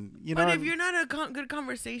But if you're not a good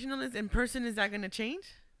conversationalist in person, is that going to change?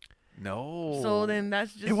 No. So then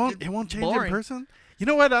that's just it won't change boring. in person. You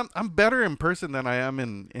know what? I'm better in person than I am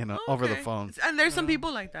in over the Okay. phone. And there's some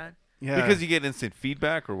people like that. Yeah. Because you get instant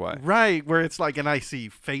feedback or what? Right, where it's like, and I see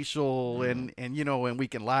facial and you know, and we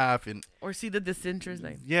can laugh and Or see the disinterest,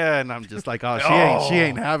 like. yeah, and I'm just like, oh, she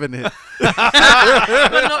ain't having it.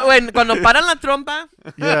 Cuando paran la trompa.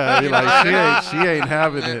 Yeah, you're like, she ain't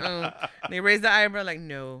having it. They raise the eyebrow, like,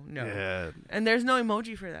 no. Yeah, And there's no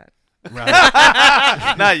emoji for that.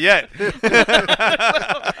 right. Not yet. You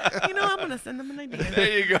know, I'm gonna send them an idea.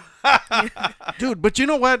 There you go. Dude, but you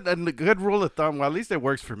know what? And the good rule of thumb, well, at least it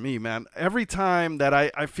works for me, man. Every time that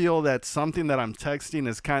I feel that something that I'm texting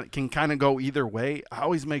is can kind of go either way, I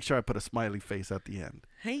always make sure I put a smiley face at the end.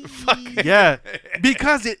 Hey. Yeah,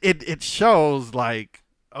 because it shows like,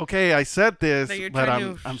 okay, I said this, That you're but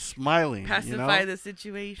trying to I'm smiling. Pacify you know? the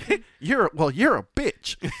situation. You're a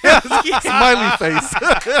bitch. Smiley face.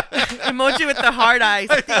 Emoji with the hard eyes.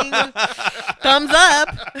 Ding. Thumbs up.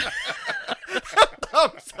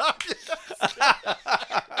 Thumbs up.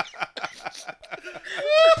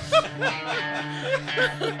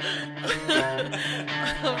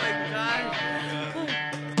 Oh my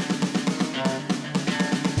god.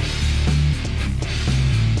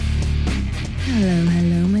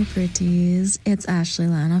 Hello, my pretties. It's Ashley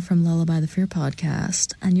Lana from Lullaby the Fear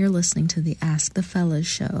podcast, and you're listening to the Ask the Fellas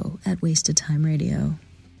show at Wasted Time Radio.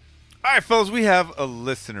 All right, fellas, we have a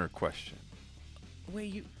listener question.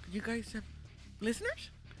 Wait, you guys have listeners?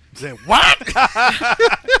 Say what?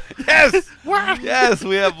 Yes. What? Yes,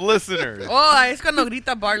 we have listeners. Oh, es cuando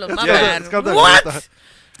grita Barlow. My Yeah, bad. It's got that- What?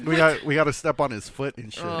 We got to step on his foot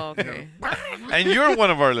and shit. Oh, okay. And you're one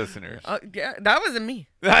of our listeners. Yeah, that wasn't me.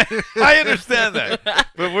 I understand that,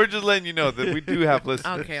 but we're just letting you know that we do have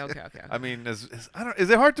listeners. Okay. I mean, is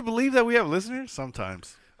it hard to believe that we have listeners?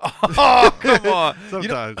 Sometimes. Oh, come on. You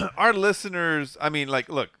know, Sometimes. our listeners, I mean, like,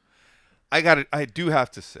 look, I do have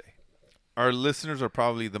to say, our listeners are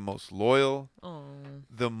probably the most loyal,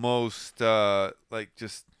 the most,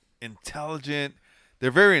 just intelligent. They're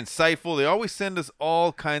very insightful. They always send us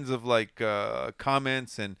all kinds of,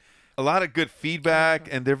 comments and a lot of good feedback,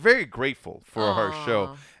 and they're very grateful for our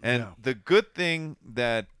show. And the good thing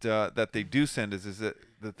that they do send us is that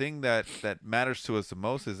the thing that matters to us the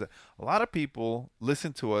most is that a lot of people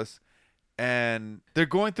listen to us and they're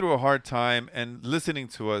going through a hard time, and listening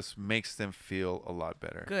to us makes them feel a lot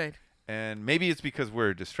better. Good. And maybe it's because we're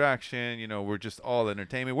a distraction, we're just all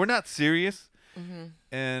entertainment. We're not serious. Mm-hmm.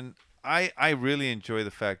 And I really enjoy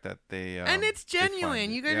the fact that they and it's they find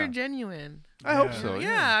genuine. it. You guys Yeah. are genuine. I hope so.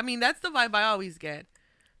 Yeah, I mean, that's the vibe I always get.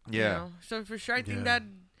 Yeah. You know? So for sure, I think that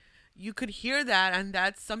you could hear that, and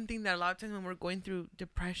that's something that a lot of times when we're going through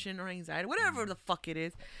depression or anxiety, whatever the fuck it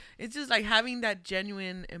is, it's just like having that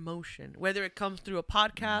genuine emotion, whether it comes through a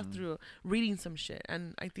podcast, through reading some shit.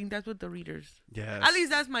 And I think that's what the readers, Yes. at least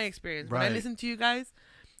that's my experience. When I Right. listen to you guys,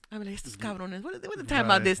 I'm like, estos cabrones, what are they talking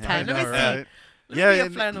about this I time? know, Let me see. right? Let me Yeah, be a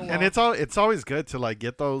fly on the and wall. it's always good to like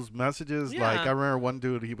get those messages. Like Yeah. I remember one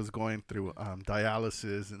dude, he was going through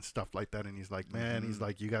dialysis and stuff like that, and he's like, man, he's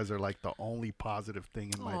like, you guys are like the only positive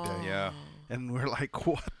thing in my day. Yeah. And we're like,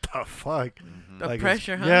 what the fuck? The Like,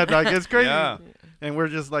 pressure, huh? Yeah, like it's crazy. Yeah. And we're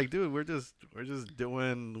just like, dude, we're just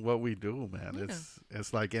doing what we do, man. Yeah.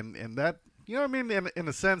 It's like, and that, you know what I mean? In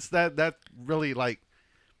a sense that really like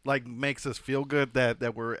makes us feel good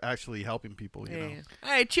that we're actually helping people, you know. Yeah. All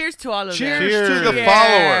right, cheers to all of Cheers them. to the Cheers.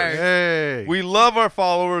 followers. Hey. We love our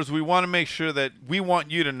followers. We want to make sure that we want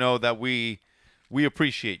you to know that we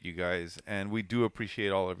appreciate you guys, and we do appreciate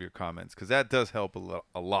all of your comments, because that does help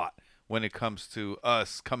a lot when it comes to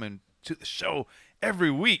us coming to the show every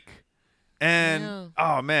week. And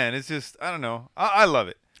oh man, it's just, I don't know, I love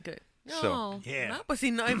it. Good. So, No. yeah. No, but see,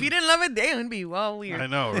 no, if you didn't love it, then it'd be well weird. I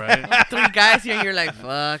know, right? Three guys here, and you're like,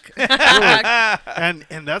 fuck. and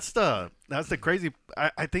that's the crazy.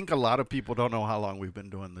 I think a lot of people don't know how long we've been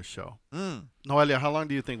doing the show. Noelia, how long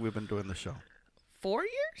do you think we've been doing the show? 4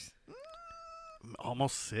 years?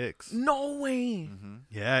 Almost 6. No way.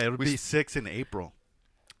 Yeah, it'll be 6 in April.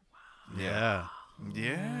 Yeah.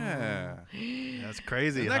 Yeah, that's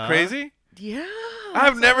crazy. Isn't that huh? crazy? Yeah.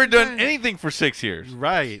 I've never done anything. anything for 6 years.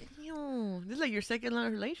 Right. This is like your second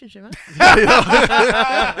long relationship, huh?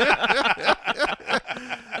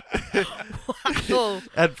 Wow.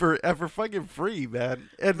 And for fucking free, man.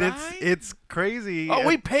 And Right? it's crazy. Oh, and-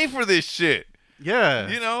 we pay for this shit. yeah.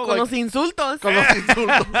 You know, Con like, los insultos. Con los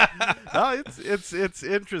insultos. No, it's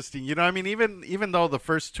interesting. You know, I mean, even though the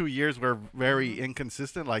first 2 years were very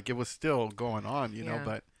inconsistent, like it was still going on, you know, Yeah.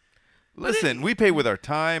 but listen, we pay with our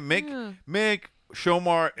time. Mick,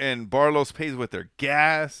 Shomar, and Barlow's pays with their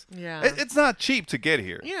gas. Yeah. It's not cheap to get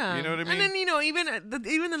here. Yeah. You know what I mean? And then,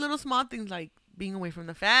 even the little small things like being away from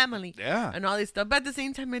the family. Yeah. And all this stuff. But at the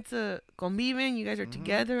same time, it's a conviving. You guys are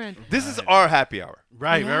together. And This is our happy hour.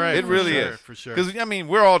 Right, Yeah. right. It for really sure, is. for sure. Because, I mean,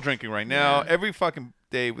 we're all drinking right now. Yeah. Every fucking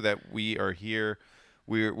day that we are here,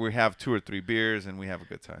 we have 2 or 3 beers and we have a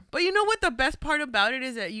good time. But you know what? The best part about it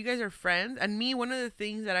is that you guys are friends. And me, one of the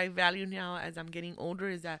things that I value now as I'm getting older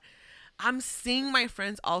is that I'm seeing my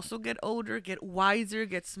friends also get older, get wiser,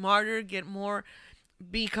 get smarter, get more,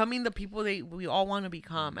 becoming the people we all want to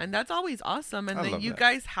become. And that's always awesome. And I then love you that.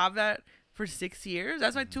 guys have that for 6 years.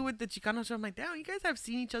 That's why, too, with the Chicano show, I'm like, damn, you guys have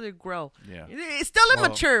seen each other grow. Yeah. It's still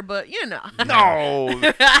immature, but you know. No.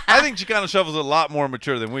 I think Chicano Shuffle's a lot more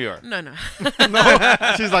mature than we are. No. No,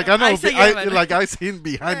 she's like, I know. I say yeah, but- like I seen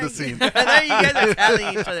behind the scenes. There you guys are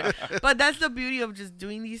telling each other. But that's the beauty of just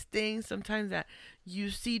doing these things sometimes, that you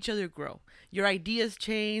see each other grow. Your ideas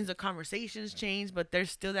change, the conversations change, but there's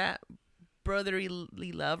still that brotherly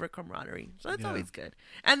love or camaraderie. So that's always good.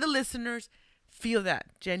 And the listeners feel that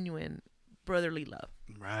genuine brotherly love.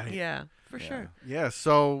 Right. Yeah, for sure. Yeah.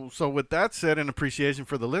 So with that said, in appreciation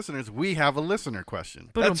for the listeners, we have a listener question.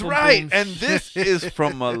 That's right. And this is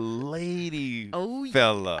from a lady Oh,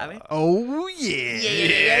 fella. Oh yeah.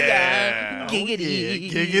 Yeah. Oh,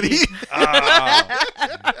 Giggity. yeah. Giggity.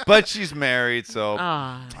 But she's married, so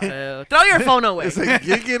Throw your phone away. It's like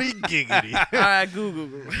giggity giggity. All right, Google.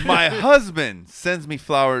 my husband sends me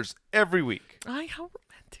flowers every week. Ay, how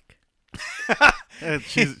romantic. And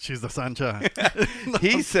she's the sunshine.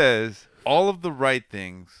 He says all of the right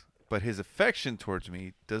things, but his affection towards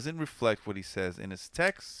me doesn't reflect what he says in his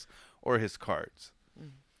texts or his cards.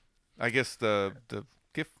 I guess the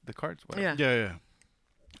gift, the cards, whatever. Yeah. Yeah.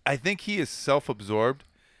 I think he is self-absorbed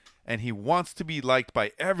and he wants to be liked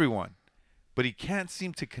by everyone, but he can't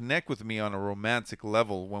seem to connect with me on a romantic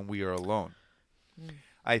level when we are alone.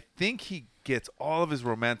 I think he gets all of his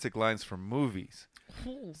romantic lines from movies,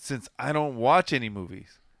 since I don't watch any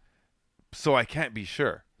movies, so I can't be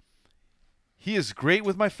sure. He is great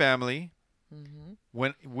with my family.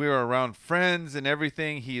 When we're around friends and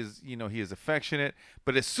everything, he is affectionate,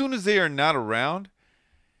 but as soon as they are not around,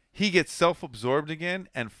 he gets self-absorbed again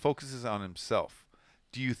and focuses on himself.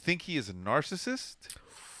 Do you think he is a narcissist?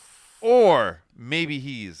 Or maybe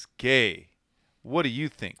he is gay? What do you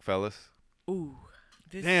think, fellas? Ooh.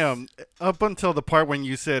 This Damn. Up until the part when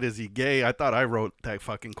you said, "Is he gay?" I thought I wrote that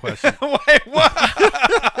fucking question. Wait, what?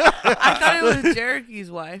 I thought it was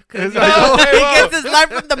Cherokee's wife. Because No, he gets his life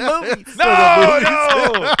from the movies.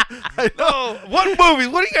 No. What movies?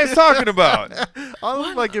 What are you guys talking about? All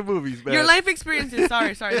the fucking movies, man. Your life experiences,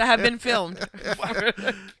 sorry, that have been filmed.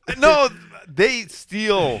 No, they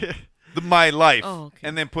steal my life Oh, okay.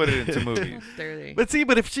 and then put it into movies. There they. But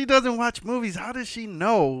if she doesn't watch movies, how does she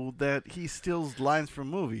know that he steals lines from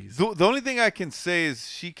movies? The only thing I can say is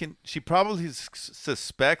she probably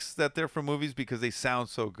suspects that they're from movies because they sound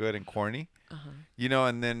so good and corny.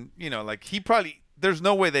 And then, like there's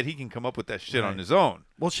no way that he can come up with that shit on his own.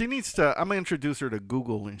 Well, she needs to. I'm gonna introduce her to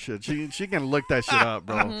Google and shit. She can look that shit up,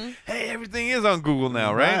 bro. Hey, everything is on Google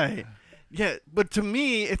now, right? Yeah, but to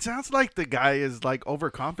me, it sounds like the guy is like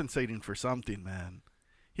overcompensating for something, man.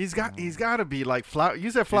 He's got to be like flower.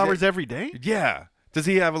 You said flowers every day? Yeah. Does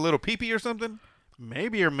he have a little pee-pee or something?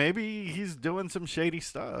 Maybe he's doing some shady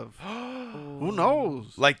stuff. Who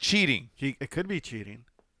knows? Like cheating. It could be cheating.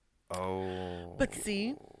 Oh. But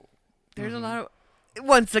see, there's a lot of.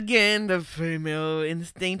 Once again, the female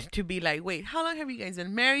instinct to be like, wait, how long have you guys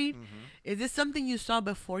been married? Is this something you saw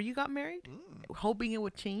before you got married? Hoping it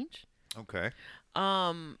would change? Okay.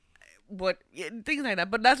 Things like that.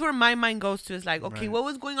 But that's where my mind goes to, is like, okay, Right. what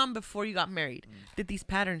was going on before you got married? Did these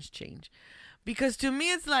patterns change? Because to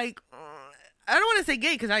me, it's like, I don't want to say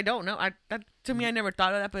gay because I don't know. To me, I never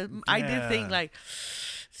thought of that, but I did think like,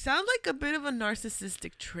 sounds like a bit of a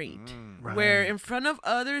narcissistic trait, where in front of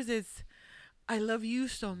others it's, I love you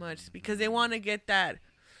so much, because they want to get that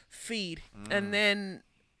feed, and then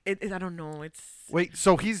I don't know. It's Wait,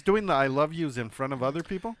 so he's doing the "I love yous" in front of other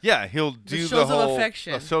people? Yeah, he'll do the shows of whole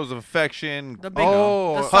affection. shows of affection. the big,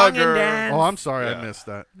 Oh, the song hugger. and dance. Oh, I'm sorry, Yeah. I missed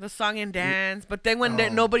that. The song and dance, but then when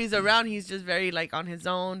nobody's around, he's just very like on his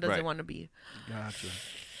own. Doesn't Right. want to be. Gotcha.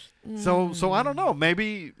 So I don't know.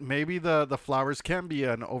 Maybe the flowers can be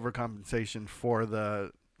an overcompensation for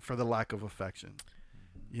the lack of affection.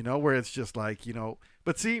 Where it's just like,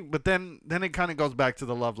 but then it kind of goes back to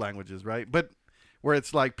the love languages, right? But where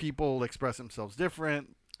it's like people express themselves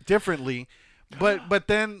differently, but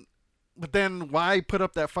then why put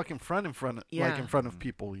up that fucking front in front of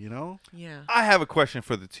people, Yeah. I have a question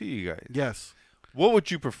for the two of you guys. Yes. What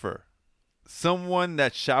would you prefer? Someone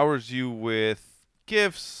that showers you with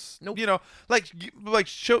gifts? Nope.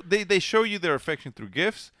 They show you their affection through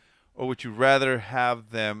gifts, or would you rather have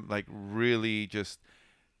them like really just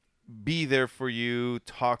be there for you,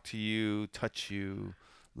 talk to you, touch you,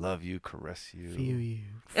 love you, caress you, Feel you.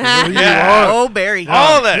 Yeah. Oh, Barry.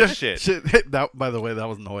 all that shit? That, by the way, that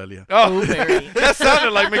was Noelia. Oh, Barry. that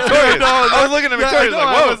sounded like Victoria. I was looking at Yeah, Victoria no,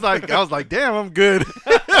 like, whoa. I was like, damn, I'm good.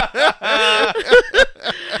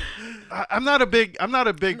 I'm not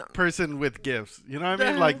a big person with gifts. You know what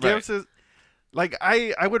I mean? Like Right. gifts is like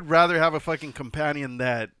I would rather have a fucking companion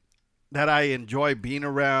that I enjoy being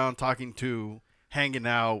around, talking to, hanging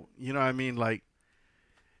out. You know what I mean? Like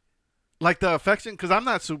the affection, because I'm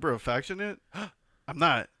not super affectionate. I'm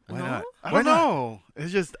not. Why not? I Why don't not? know.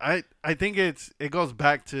 It's just I think it goes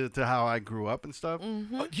back to how I grew up and stuff.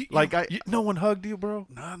 Oh, Like no one hugged you, bro?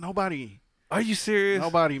 no, nobody. Are you serious?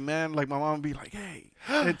 Nobody, man. Like my mom would be like, "Hey,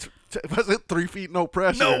 was it 3 feet, no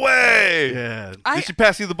pressure?" No way. Yeah. Did she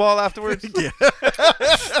pass you the ball afterwards? Yeah.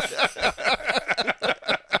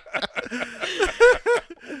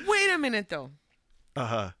 Wait a minute, though.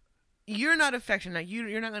 You're Not affectionate.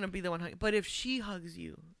 You're not gonna be the one hugging. But if she hugs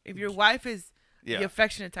you, if your wife is Yeah. the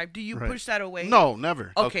affectionate type, do you Right. push that away? No,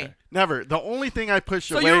 never. Okay. Never. The only thing I push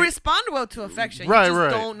So away. you respond well to affection. Right, you just right.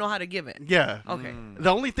 don't know how to give it. Yeah. Okay. The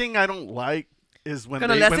only thing I don't like is when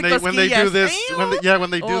Gonna they let when it they go when they do skillas. this when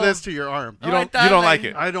they do Oh. this to your arm. Oh, I thought you don't like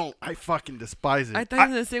it. I fucking despise it. I thought you were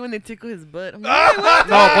gonna say when they tickle his butt. I'm no, like, what?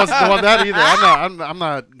 well, that either. I'm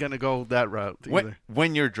not gonna go that route either.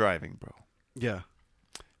 When you're driving, bro. Yeah.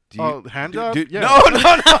 Do you, Oh, hand job? Yeah. No.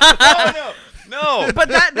 No. But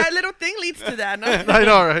that little thing leads to that. No? I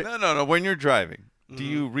know, right? No. When you're driving, do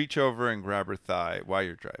you reach over and grab her thigh while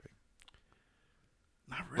you're driving?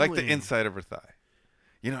 Not really. Like the inside of her thigh.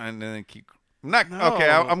 You know, and then keep. Not No. okay.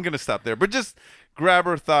 I'm gonna stop there, but just grab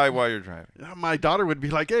her thigh while you're driving. My daughter would be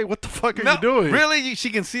like, "Hey, what the fuck are you doing?" Really? She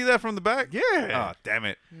can see that from the back? Yeah. Oh, damn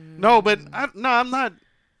it. No, but I'm not.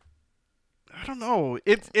 I don't know.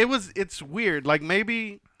 It's weird. Like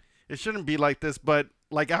maybe it shouldn't be like this, but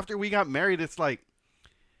like after we got married, it's like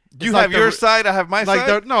You like have your side, I have my like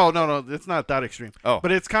side. no, it's not that extreme. Oh.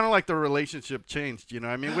 But it's kind of like the relationship changed. You know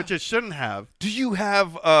what I mean? Which it shouldn't have. Do you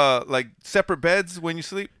have like separate beds when you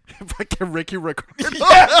sleep? If I get Ricky Ricardo.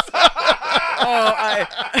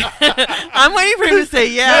 I'm waiting for him to say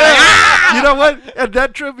yeah. You know what? And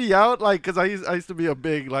that tripped me out, like, because I used to be a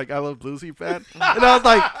big like I Love Lucy fan, and I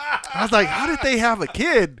was like, how did they have a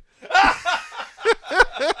kid?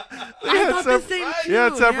 I thought the same too. Yeah,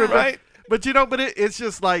 it's separate, yeah. Right? But you know, it's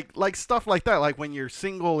just like stuff like that, like when you're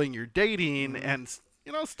single and you're dating, and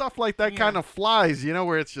you know, stuff like that kind of flies. You know,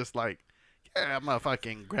 where it's just like, yeah, I'm gonna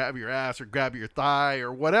fucking grab your ass or grab your thigh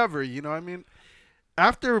or whatever. You know what I mean?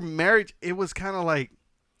 After marriage, it was kind of like,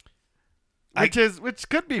 which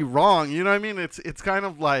could be wrong. You know what I mean? It's kind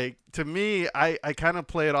of like, to me, I kind of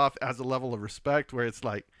play it off as a level of respect, where it's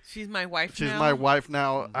like, She's my wife she's now. my wife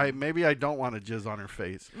now. Maybe I don't want to jizz on her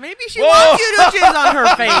face. Maybe she wants you to jizz on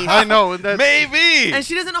her face. I know. And Maybe. And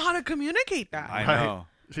she doesn't know how to communicate that. I know.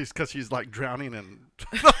 She's like drowning and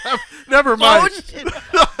never mind. Oh, shit.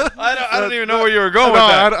 I don't even know where you were going No,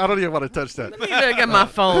 with that. I don't even want to touch that. Let me look at my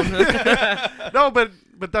phone. No, but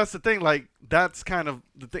that's the thing. Like, that's kind of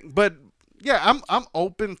the thing. But yeah, I'm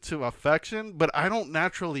open to affection, but I don't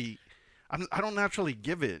naturally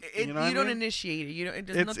give it. You know what I don't mean? initiate it. You don't.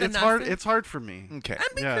 It's hard. It's hard for me. Okay. And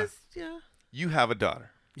because yeah. You have a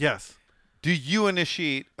daughter. Yes. Do you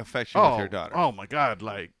initiate affection with your daughter? Oh my God!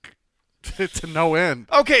 Like, to no end.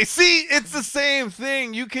 Okay, see, it's the same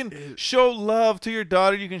thing. You can show love to your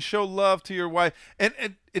daughter. You can show love to your wife. And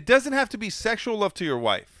it doesn't have to be sexual love to your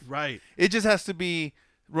wife. Right. It just has to be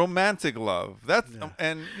romantic love. That's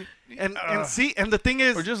and see, and the thing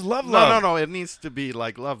is, or just love. No. It needs to be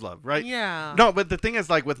like love, right? Yeah. No, but the thing is,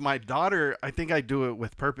 like with my daughter, I think I do it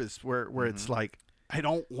with purpose, where it's like I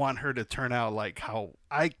don't want her to turn out like how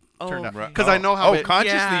I turned out, because I know how.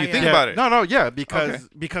 Consciously you think about it. No,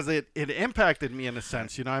 because it impacted me in a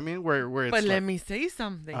sense, you know what I mean? Where it's. But like, let me say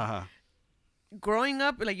something. Growing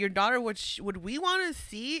up, like your daughter, what we want to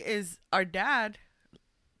see is our dad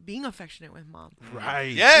being affectionate with mom.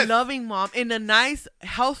 Right. Yes. Loving mom in a nice,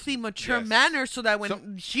 healthy, mature manner, so that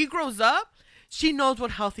when she grows up, she knows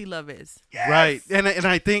what healthy love is. Yes. Right. And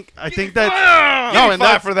I think that and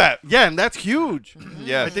that's for that. Yeah, and that's huge.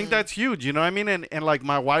 Yes. I think that's huge, you know what I mean? And like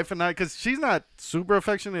my wife and I, cuz she's not super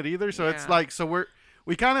affectionate either, so it's like, so we're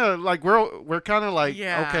kind of like we're kind of like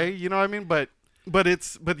okay, you know what I mean? But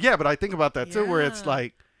I think about that too, where it's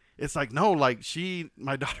like it's like, no, like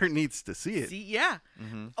my daughter needs to see it. See, yeah.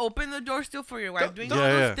 Open the door still for your wife. Doing all yeah,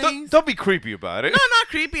 those yeah. things. Don't be creepy about it. No, not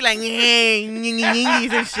creepy, like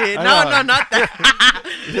and shit. I No, know. not that.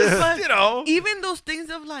 But You know. even those things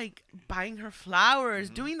of like buying her flowers,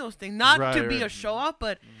 doing those things, not Right, to be a right. show off,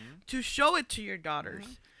 but to show it to your daughters.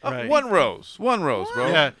 Right. One rose, bro.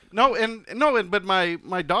 Yeah, but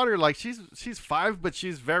my daughter, like she's 5, but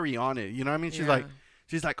she's very on it. You know what I mean? She's Yeah.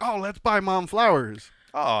 like, oh, let's buy mom flowers.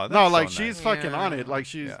 Oh, that's No, so like nice. she's fucking on it. Like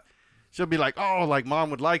she'll be like, oh, like mom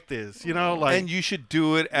would like this. You know, like and you should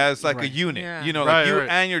do it as like a Right. unit. Yeah. You know, Right, like you right.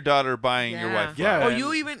 and your daughter buying your wife. Yeah. flowers. Or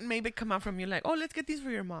you even maybe come out from you like, oh, let's get these for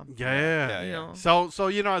your mom. yeah. You know. So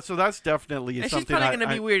you know, so that's definitely And she's something. probably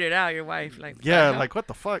gonna be weirded out, your wife. Like, Yeah, the hell? like what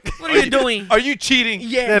the fuck? What are you doing? Are you cheating?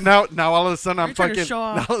 Yeah, now all of a sudden I'm You're trying to fucking show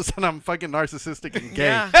off. now all of a sudden I'm fucking narcissistic and gay.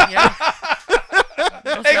 Yeah.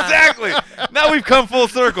 Exactly. Now we've come full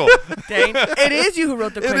circle. Dang. It is you who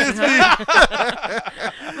wrote the question.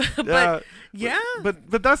 But Yeah. yeah.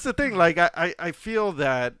 But that's the thing. Like I feel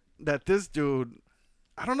that this dude,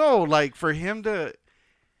 I don't know, like for him to,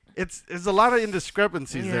 it's a lot of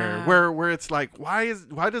indiscrepancies there. Yeah. Where it's like, why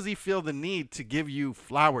does he feel the need to give you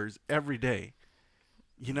flowers every day?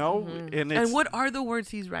 You know, and it's And what are the words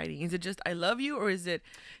he's writing? Is it just "I love you" or is it,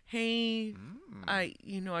 "Hey,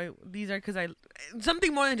 these are because I,"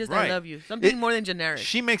 something more than just Right. "I love you"? Something more than generic.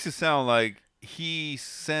 She makes it sound like he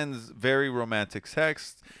sends very romantic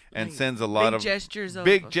texts and Like, sends a lot big of gestures of-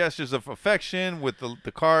 big gestures of affection with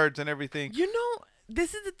the cards and everything. You know,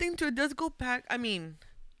 this is the thing too. It does go back. I mean,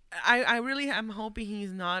 I really am hoping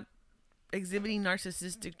he's not exhibiting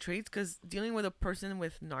narcissistic traits, because dealing with a person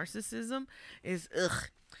with narcissism is ugh.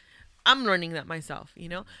 I'm learning that myself, you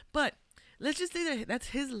know. But let's just say that that's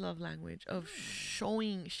his love language of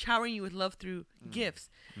showering you with love through gifts,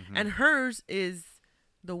 and hers is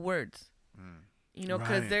the words. You know,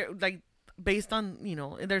 because Right. they're like based on, you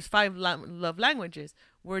know, there's 5 love languages: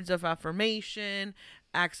 words of affirmation,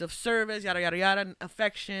 acts of service, yada yada yada, and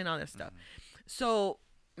affection, all that stuff. So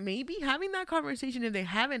maybe having that conversation, if they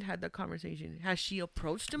haven't had that conversation, has she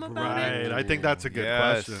approached him about it? right. I think that's a good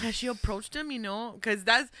Yes. question. Has she approached him? You know, because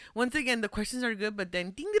that's, once again, the questions are good, but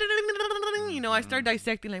then ding, ding, ding, ding, ding, ding, you know, I start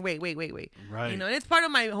dissecting like, wait. Right. You know, and it's part of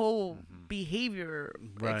my whole behavior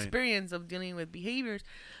Right. experience of dealing with behaviors.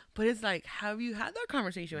 But it's like, have you had that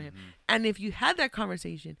conversation with him? And if you had that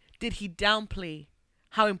conversation, did he downplay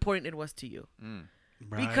how important it was to you?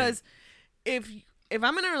 Right. Because if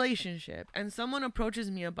I'm in a relationship and someone approaches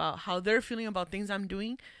me about how they're feeling about things I'm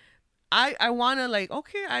doing, I want to like,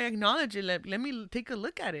 okay, I acknowledge it. Let me take a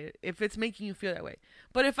look at it if it's making you feel that way.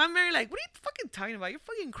 But if I'm very like, what are you fucking talking about? You're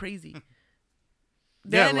fucking crazy.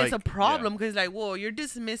 Then Yeah, it's a like- problem, because like, whoa, you're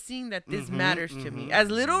dismissing that this matters to me. As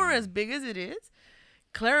little or as big as it is,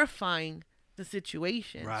 clarifying the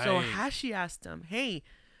situation. So Right. has she asked him, hey,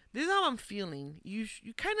 this is how I'm feeling. You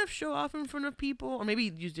kind of show off in front of people, or maybe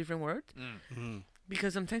use different words,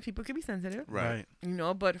 because sometimes people can be sensitive, Right. you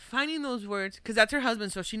know. But finding those words, because that's her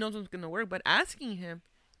husband, so she knows what's gonna work. But asking him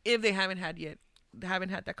if they haven't had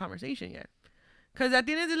that conversation yet, because at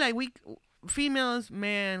the end of the day, like, we females,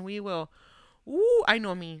 man, we will. Ooh, I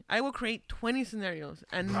know me. I will create 20 scenarios,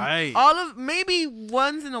 and Right. maybe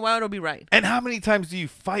once in a while it'll be right. And how many times do you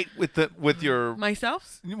fight with your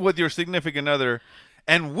Myself. significant other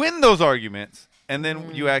and win those arguments, and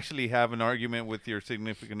then you actually have an argument with your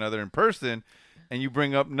significant other in person, and you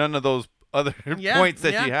bring up none of those other points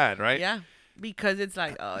that you had, right? Yeah, because it's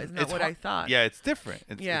like, oh, it's not what I thought. Yeah, it's different.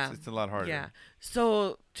 It's Yeah. it's a lot harder. Yeah.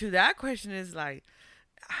 So to that question is like,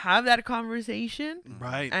 have that conversation,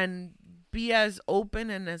 Right. and be as open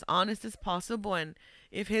and as honest as possible. And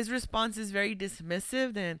if his response is very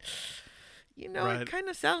dismissive, then, you know, Right. it kind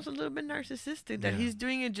of sounds a little bit narcissistic that Yeah. he's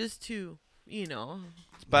doing it just to, you know.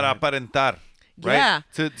 It's para aparentar, right? Yeah.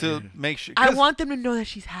 To make sure. I 'cause want them to know that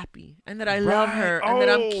she's happy and that I love her and that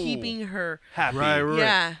I'm keeping her happy. Right.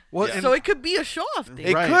 Yeah. Well, Yeah. and- So it could be a show off thing.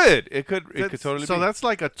 It Right. could. It could That's- totally so be. that's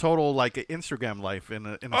like a total like an Instagram life in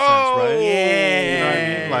a sense, Oh, right? yeah. You know what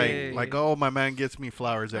I mean? Like oh, my man gets me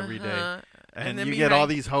flowers every day. Uh-huh. And then you get all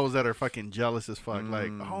behind- these hoes that are fucking jealous as fuck.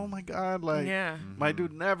 Like, oh my god, like Yeah. my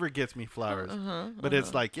dude never gets me flowers. But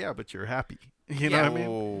it's like, yeah, but you're happy. You know Yeah. what I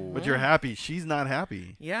mean? But you're happy. She's not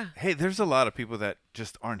happy. Yeah. Hey, there's a lot of people that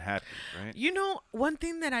just aren't happy, right? You know, one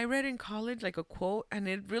thing that I read in college, like a quote, and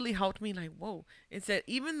it really helped me, like, whoa. It said,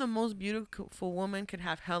 even the most beautiful woman can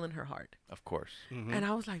have hell in her heart. Of course. And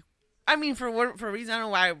I was like, I mean, for a reason, I don't know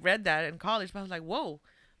why I read that in college, but I was like, whoa.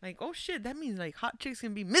 Like, oh shit, that means like hot chicks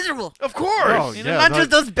can be miserable. Of course. Oh, You know, yeah, not no, just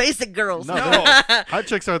those basic girls. No, hot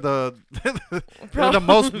chicks are the they're the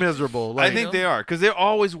most miserable. I Like, think they are because they're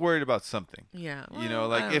always worried about something. Yeah. You know, well,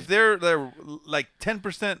 like if they're like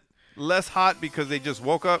 10% less hot because they just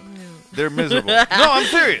woke up, they're miserable. No, I'm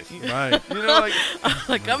serious. right. You know, like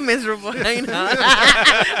like I'm miserable. I know.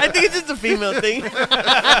 I think it's just a female thing.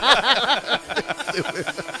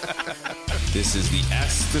 This is the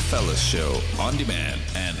Ask the Fellas show on demand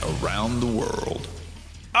and around the world.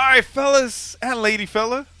 all right, fellas and lady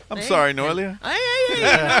fella. I'm Hey. sorry, Noelia.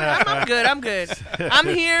 I'm good. I'm good. I'm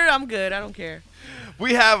here. I'm good. I don't care.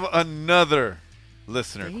 We have another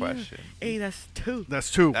listener question. Hey, that's two.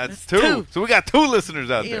 That's two. That's That's two. two. So we got two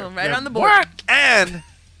listeners out there. Damn, right on the board. And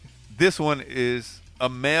this one is a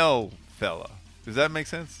male fella. Does that make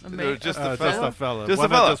sense? A male- Or just Just a fella? a fella. Just a one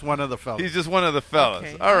fella. Just one of the fellas. He's just one of the fellas.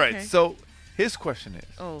 Okay, All right. okay. So his question is,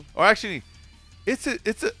 Oh. or actually, it's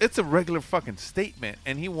a regular fucking statement,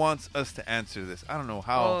 and he wants us to answer this. I don't know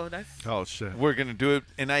how Oh, that's. Oh shit. we're gonna do it,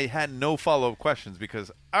 and I had no follow-up questions because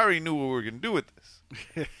I already knew what we were gonna do with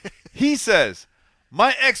this. He says,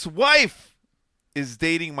 my ex-wife is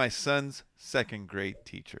dating my son's second grade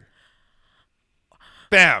teacher.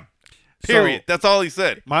 Bam. Period. So- That's all he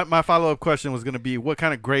said. My follow up question was going to be, what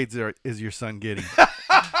kind of grades is your son getting?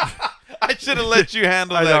 I should have let you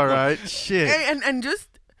handle I that. know, one. right? Shit. Hey, and just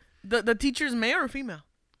the teacher's male or female?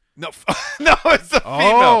 No, no, it's a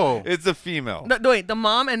female. Oh. It's a female. Wait, the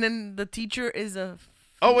mom and then the teacher is a.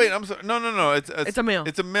 Oh wait, I'm sorry. No. It's a male.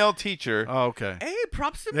 It's a male teacher. Oh, okay. Hey,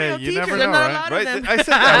 props to Yeah, male you teachers. never They're know, not right? allowed Right? them. I said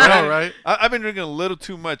that. I know, right? I've been drinking a little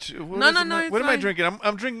too much. What No, is no, it? no, it's What am I fine. drinking?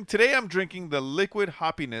 I'm drinking today. I'm drinking the Liquid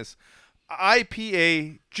Hoppiness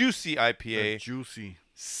IPA, Juicy IPA, Juicy.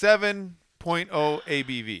 7.0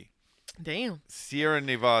 ABV, Damn. Sierra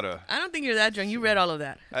Nevada. I don't think you're that drunk. You read all of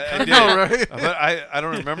that. I did. know, right? But I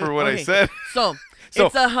don't remember what I Okay. said. So, So-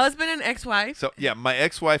 it's a husband and ex-wife. So yeah, my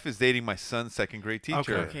ex-wife is dating my son's second grade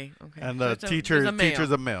teacher. Okay. And So the it's teacher's a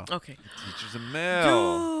male. Okay. Teacher's a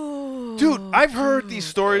male. Dude, I've heard these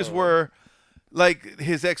stories where, like,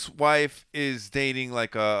 his ex-wife is dating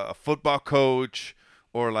like a football coach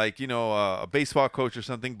or like a baseball coach or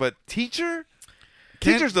something, but teacher's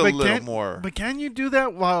a little more. But can you do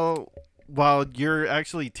that while you're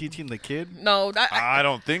actually teaching the kid? No, I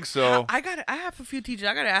don't think so. I have a few teachers.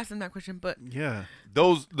 I gotta ask them that question, but Yeah.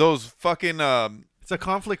 Those fucking It's a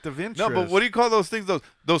conflict of interest. no, but what do you call those things?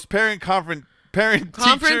 Those parent Conferences?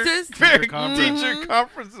 teacher, parent Conference. teacher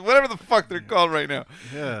conferences, whatever the fuck they're called right now.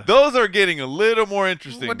 Yeah. Those are getting a little more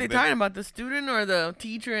interesting. what they than- talking about? The student or the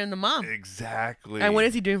teacher and the mom? Exactly. And what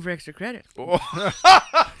is he doing for extra credit? Oh.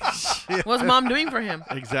 What's mom doing for him?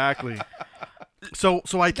 Exactly. So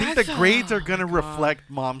I think That's the grades a- are going to God. reflect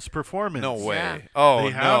mom's performance. No way. Yeah. Oh,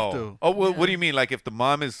 They have no. to. Oh, well, what do you mean? Like if the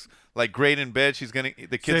mom is like great in bed, the kid's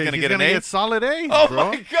Say gonna he's get an gonna A. get solid A's, Oh bro.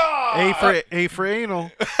 my god. A for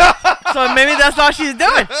anal. So maybe that's all she's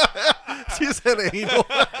doing. She said anal.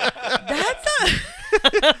 That's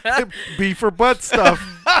a. B for butt stuff.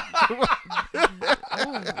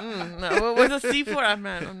 No, what was a C for? I'm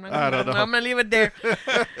not I don't know. I'm gonna leave it there.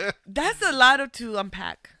 That's a lot to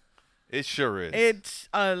unpack. It sure is. It's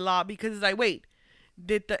a lot because it's like, wait,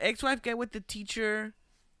 did the ex-wife get with the teacher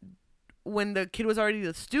when the kid was already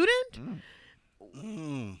a student?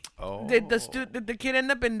 Oh. Did the kid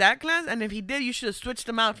end up in that class? And if he did, you should have switched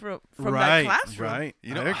him out from Right. that classroom. Right.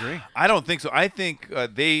 You know, I agree. I don't think so. I think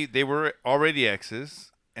they were already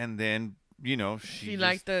exes, and then she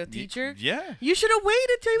liked the just- teacher? Yeah. You should have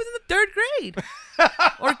waited till he was in the 3rd grade,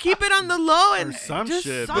 or keep it on the low and some just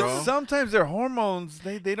shit, some- bro. Sometimes their hormones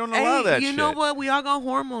they don't Hey, allow that you shit. know what? We all got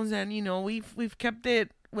hormones, and we've kept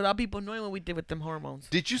it without people knowing what we did with them hormones.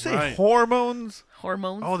 Did you say Right. hormones?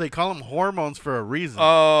 Hormones. Oh, they call them hormones for a reason.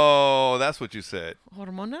 Oh, that's what you said.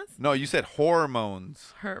 Hormonas. No, you said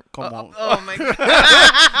hormones. Come on. Oh my god.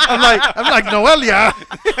 I'm like Noelia.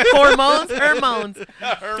 Hormones.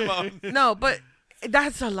 Hormones. No, but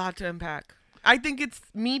that's a lot to unpack. I think it's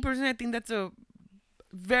me personally. I think that's a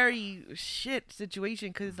very shit situation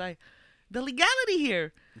because like the legality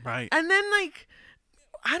here, Right. and then like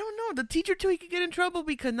I don't know, the teacher too. He could get in trouble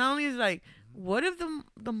because not only is like, what if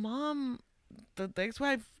the mom, the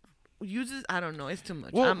ex-wife uses? I don't know. It's too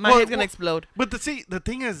much. Well, My head's gonna explode. But the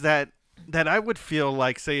thing is that I would feel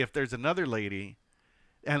like, say, if there's another lady,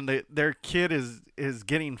 and their kid is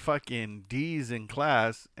getting fucking D's in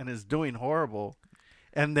class and is doing horrible,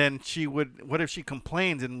 and then what if she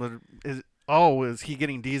complains and is he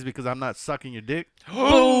getting D's because I'm not sucking your dick?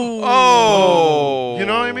 Oh. You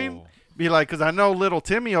know what I mean? Be like, because I know little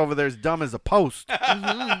Timmy over there is dumb as a post.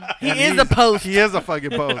 He is a post. He is a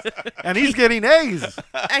fucking post. And he's getting A's.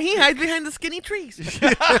 And he hides behind the skinny trees.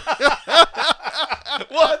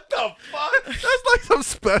 What the fuck? That's like some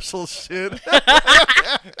special shit.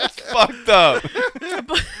 That's fucked up.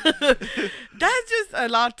 That's just a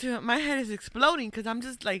lot to. My head is exploding because I'm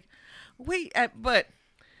just like, wait, but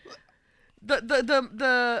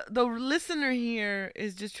the listener here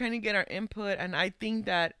is just trying to get our input, and I think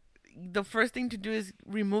that the first thing to do is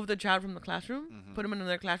remove the child from the classroom, put him in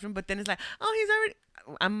another classroom. But then it's like, oh, he's already.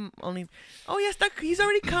 Yes, he's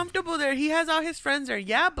already comfortable there. He has all his friends there.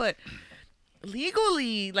 Yeah, but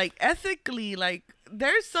legally, like ethically, like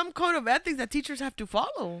there's some code of ethics that teachers have to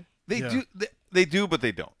follow. They do, but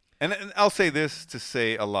they don't. And I'll say this to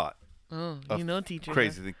say a lot. Oh, teachers.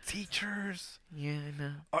 Crazy thing. Teachers. Yeah, I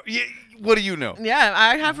know. What do you know? Yeah,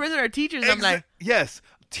 I have friends that are teachers. I'm like, yes,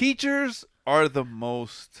 teachers are the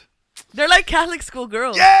most. They're like Catholic school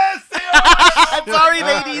girls. Yes, they are. Sorry,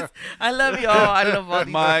 ladies. I love you all. I love all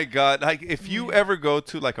these. My God, like if you ever go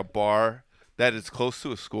to like a bar that is close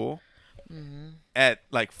to a school at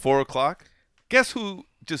like 4:00, guess who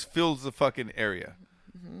just fills the fucking area?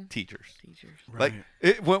 Teachers. Right.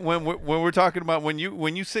 Like when we're talking about when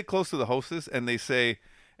you sit close to the hostess and they say,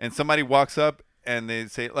 and somebody walks up and they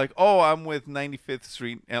say like, oh, I'm with 95th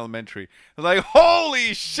Street Elementary. It's like,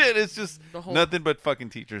 holy shit, it's just nothing but fucking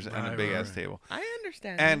teachers and a big ass table. I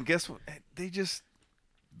understand. And guess what? They just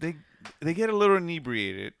they get a little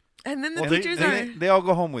inebriated. And then the teachers they all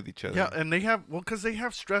go home with each other. Yeah, and they have because they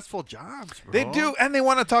have stressful jobs, bro. They do, and they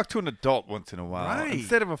want to talk to an adult once in a while Right.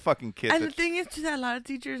 instead of a fucking kid. And the thing is, too, that a lot of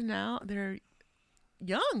teachers now, they're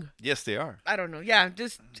young. Yes, they are. I don't know. Yeah,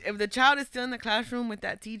 just if the child is still in the classroom with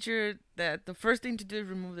that teacher, that the first thing to do is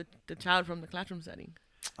remove the child from the classroom setting.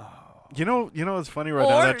 You know it's funny right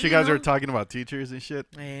now that you guys are talking about teachers and shit.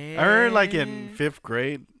 I remember like in 4th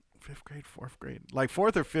grade, like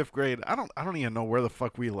 4th or 5th grade. I don't even know where the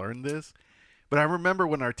fuck we learned this, but I remember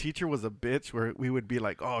when our teacher was a bitch, where we would be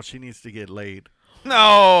like, "Oh, she needs to get laid."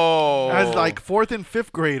 No, as like 4th and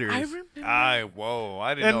 5th graders. I remember.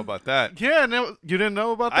 I didn't know about that. Yeah, you didn't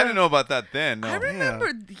know about that. I didn't know about that then. No. I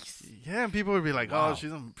remember these. Yeah, and people would be like, "Oh,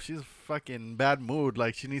 she's a fucking bad mood.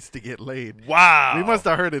 Like she needs to get laid." Wow, we must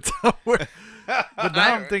have heard it somewhere. But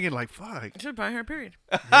now I'm thinking like, "Fuck." Should buy her period.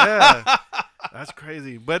 Yeah, that's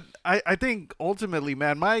crazy. But I think ultimately,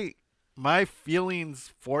 man, my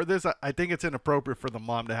feelings for this, I think it's inappropriate for the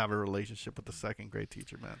mom to have a relationship with the 2nd grade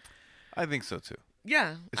teacher, man. I think so too.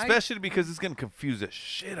 Yeah, especially because it's gonna confuse the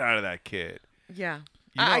shit out of that kid. Yeah.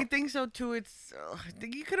 I think so too. It's I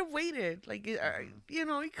think you could have waited. Like you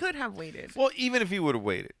could have waited. Well, even if you would have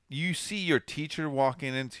waited, you see your teacher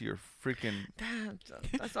walking into your freaking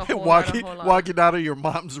that's a whole walking lot. Walking out of your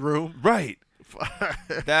mom's room, right?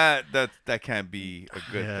 that can't be a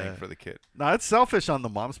good thing for the kid. No, it's selfish on the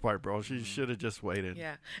mom's part, bro. She should have just waited.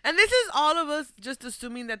 Yeah, and this is all of us just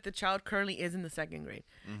assuming that the child currently is in the 2nd grade.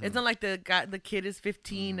 It's not like the kid is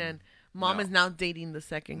 15 and mom is now dating the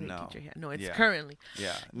 2nd grade teacher. Yeah. No, it's currently.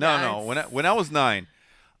 Yeah. No. When I was 9,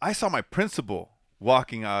 I saw my principal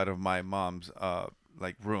walking out of my mom's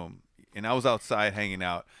like room, and I was outside hanging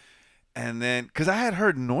out, and then because I had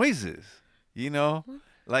heard noises,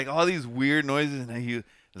 like all these weird noises, and he was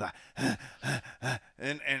like,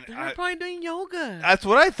 and they're probably doing yoga. That's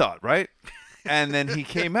what I thought, right? And then he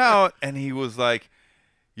came out, and he was like,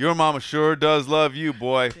 "Your mama sure does love you,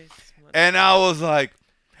 boy." And I was like,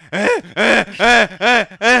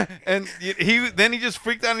 and he just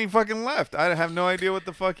freaked out and he fucking left. I have no idea what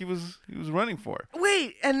the fuck he was running for.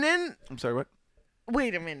 Wait, and then I'm sorry, what?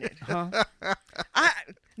 Wait a minute. Huh?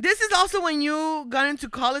 This is also when you got into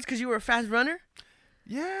college because you were a fast runner?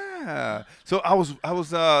 Yeah. So I was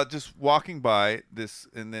just walking by this,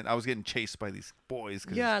 and then I was getting chased by these boys.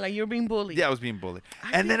 Yeah, like you were being bullied. Yeah, I was being bullied.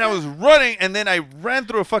 And then I was running, and then I ran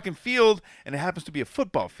through a fucking field, and it happens to be a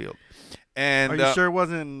football field. And are you sure it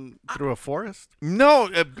wasn't through a forest? No,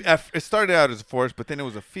 it started out as a forest, but then it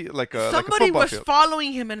was a field, somebody was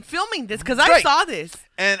following him and filming this because I saw this.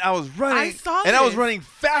 And I was running. I saw and I was running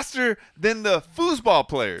faster than the foosball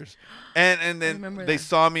players. And then they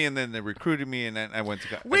saw me, and then they recruited me, and then I went to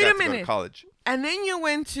go to college. And then you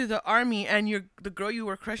went to the army, and the girl you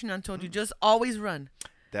were crushing on told you just always run.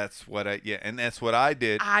 That's what that's what I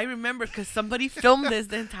did. I remember because somebody filmed this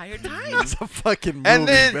the entire time. That's a fucking movie,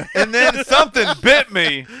 and then something bit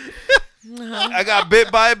me. I got bit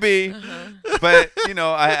by a bee, but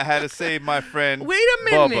I had to save my friend. Wait a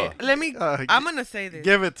minute, Bubba. let me. I'm gonna say this.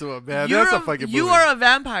 Give it to him, man. That's a fucking movie. You are a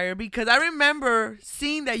vampire because I remember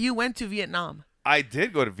seeing that you went to Vietnam. I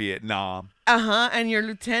did go to Vietnam. And your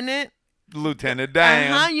lieutenant Lieutenant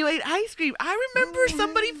Dan. You ate ice cream. I remember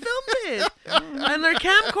somebody filmed it on their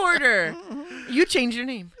camcorder. You changed your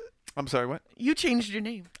name. I'm sorry, what? You changed your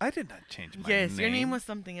name. I did not change my Yes, name. your name was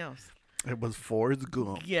something else. It was Forrest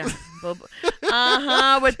Gump. Yeah. With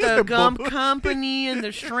the gum company and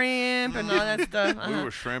the shrimp and all that stuff. We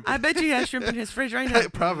were shrimping. I bet you have shrimp in his fridge right now.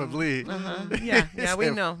 Probably. Yeah,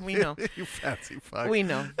 we know. You fancy fuck. We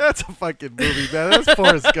know. That's a fucking movie, man. That's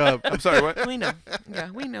Forrest Gump. I'm sorry, what? We know.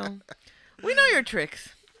 Yeah, we know. We know your tricks.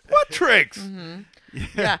 What tricks?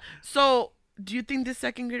 Yeah. So, do you think this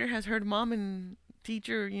second grader has heard mom and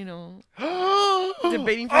teacher, debating for his Oh,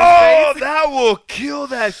 grades? that will kill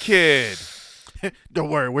that kid. Don't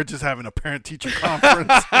worry, we're just having a parent-teacher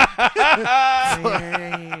conference. Oh,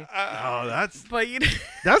 that's But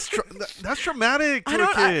that's traumatic to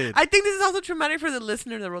a kid. I think this is also traumatic for the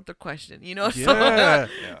listener that wrote the question. Yeah. So,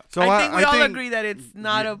 So I think we all think- agree that it's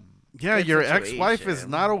not a Yeah, good your ex-wife is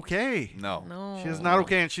situation. not okay. No. No. She is not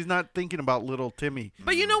okay, and she's not thinking about little Timmy.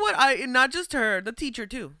 But you know what? Not just her, the teacher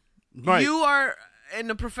too. Right. You are in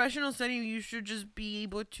a professional setting. You should just be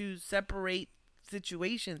able to separate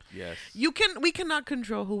situations. Yes. We cannot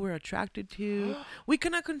control who we're attracted to. We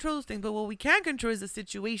cannot control those things. But what we can control is the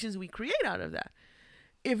situations we create out of that.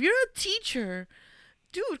 If you're a teacher,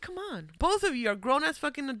 dude, come on. Both of you are grown ass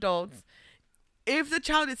fucking adults. If the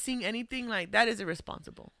child is seeing anything like that, is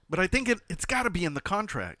irresponsible. But I think it's got to be in the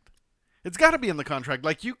contract. It's got to be in the contract.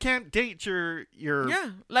 Like, you can't date your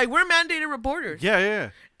Yeah, like we're mandated reporters.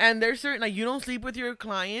 Yeah. And there's certain, like, you don't sleep with your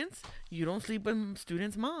clients. You don't sleep with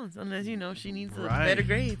students' moms unless, she needs Right. better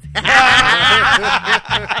grades.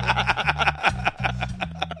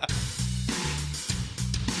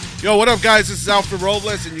 Yo, what up, guys? This is Alfred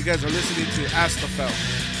Robles, and you guys are listening to Ask the Fella.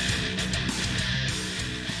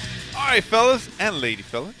 All right, fellas and lady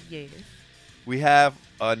fella. Yes. We have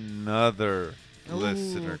another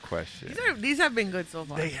listener question. These have been good so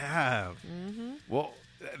far. They have. Well,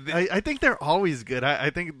 I think they're always good.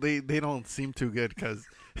 I think they don't seem too good because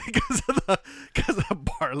of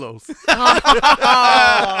Barlow's.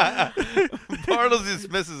 Bartles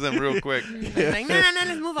dismisses him real quick. Like, no,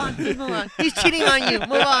 let's move on. Let's move on. He's cheating on you.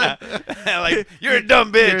 Move on. Like, you're a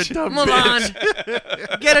dumb bitch. You're a dumb Move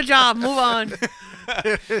bitch. on. Get a job. Move on.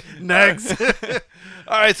 Next.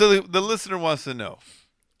 All right, so the listener wants to know.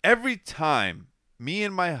 Every time me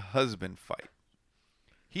and my husband fight,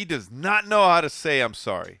 he does not know how to say I'm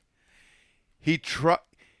sorry. He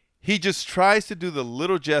just tries to do the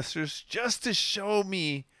little gestures just to show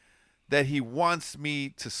me that he wants me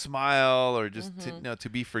to smile or just to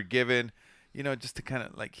be forgiven. Just to kind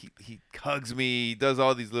of like he hugs me, he does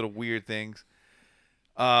all these little weird things.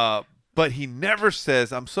 But he never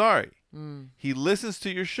says I'm sorry. He listens to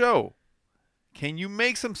your show. Can you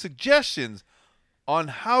make some suggestions on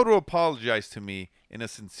how to apologize to me in a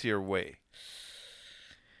sincere way?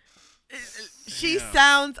 She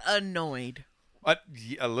sounds annoyed.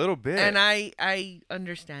 A little bit. And I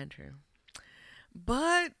understand her.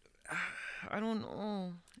 But I don't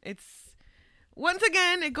know. It's once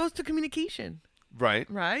again it goes to communication. Right.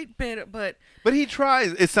 Right? But he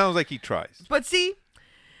tries. It sounds like he tries. But see,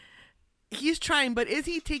 he's trying, but is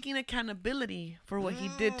he taking accountability for what he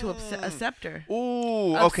did to accept her?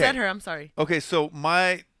 Ooh, okay. Upset her, I'm sorry. Okay, so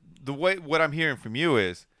what I'm hearing from you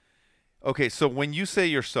is, okay, so when you say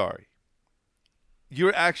you're sorry,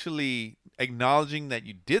 you're actually acknowledging that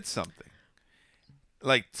you did something,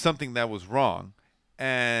 like something that was wrong,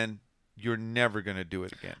 and you're never going to do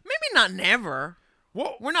it again. Maybe not never.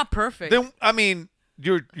 Well, we're not perfect. Then, I mean,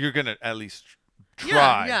 you're going to at least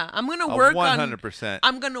try. Yeah, I'm going to work 100%.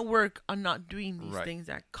 I'm going to work on not doing these things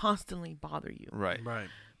that constantly bother you. Right.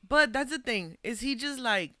 But that's the thing. Is he just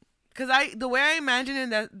like, because the way I imagine it,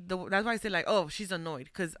 that's why I say like, oh, she's annoyed.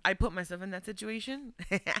 Because I put myself in that situation.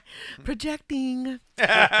 Projecting. Look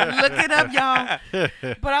it up, y'all.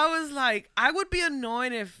 But I was like, I would be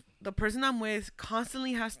annoyed if the person I'm with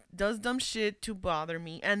constantly does dumb shit to bother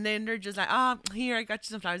me. And then they're just like, here, I got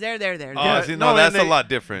you some flowers. There. Oh, see, no, that's a lot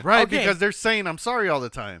different. Right, Okay. because they're saying I'm sorry all the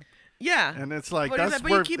time. Yeah. And it's like, But that's it's like, but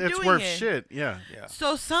you worth, keep it's doing worth it. shit. Yeah.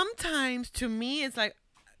 So sometimes to me, it's like,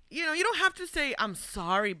 you don't have to say, I'm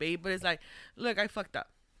sorry, babe. But it's like, look, I fucked up.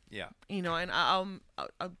 Yeah. And I'll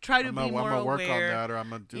try to be more I'm gonna work aware. on that, or I'm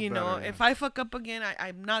gonna do better. Yeah. If I fuck up again,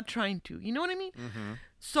 I'm not trying to. You know what I mean? Mm-hmm.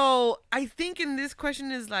 So I think in this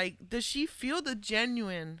question is like, does she feel the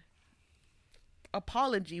genuine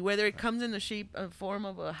apology, whether it comes in the shape of form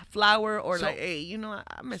of a flower or like, hey,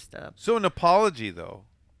 I messed up. So an apology though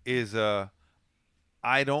is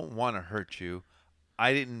I don't want to hurt you.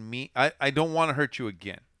 I didn't mean. I don't want to hurt you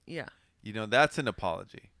again. Yeah. That's an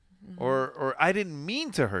apology. Mm-hmm. Or I didn't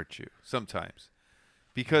mean to hurt you sometimes.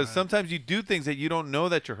 Because sometimes you do things that you don't know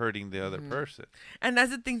that you're hurting the other person. And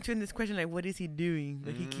that's the thing too in this question, like what is he doing?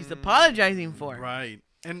 Like he keeps apologizing for. Right.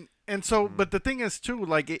 And so, but the thing is too,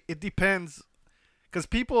 like it depends, because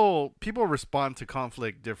people respond to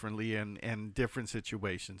conflict differently in different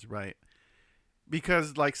situations, right?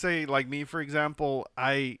 Because like say like me for example,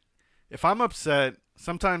 if I'm upset,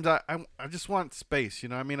 sometimes I just want space, you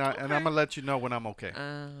know what I mean? And I'm gonna let you know when I'm okay.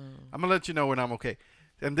 I'm gonna let you know when I'm okay.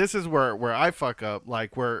 And this is where I fuck up,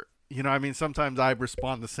 like where, you know what I mean? Sometimes I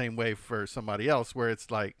respond the same way for somebody else, where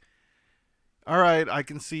it's like, all right, I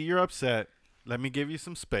can see you're upset. Let me give you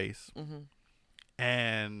some space.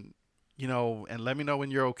 And, you know, and let me know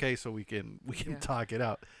when you're okay so we can talk it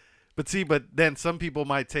out. But then some people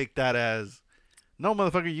might take that as, no,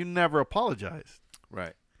 motherfucker, you never apologized.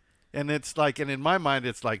 Right. And it's like, and in my mind,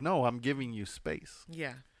 it's like, no, I'm giving you space.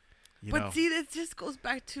 Yeah. You but know? see, it just goes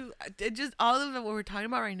back to it. Just all of what we're talking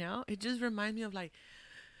about right now. It just reminds me of like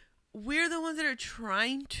we're the ones that are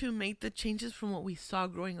trying to make the changes from what we saw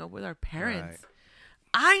growing up with our parents. Right.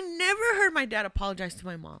 I never heard my dad apologize to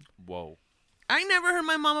my mom. Whoa. I never heard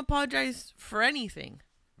my mom apologize for anything,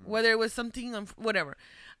 whether it was something, whatever.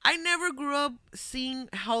 I never grew up seeing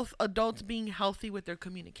adults being healthy with their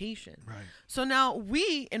communication. Right. So now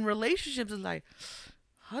we in relationships is like,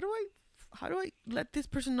 how do I let this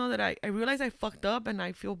person know that I realize I fucked up and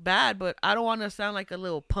I feel bad, but I don't want to sound like a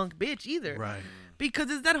little punk bitch either. Right. Because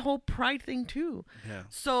it's that whole pride thing too. Yeah.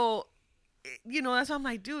 So, you know, that's why I'm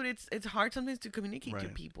like, dude, it's hard sometimes to communicate to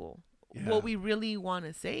people what we really want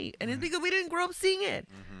to say. And it's because we didn't grow up seeing it.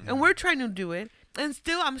 And we're trying to do it. And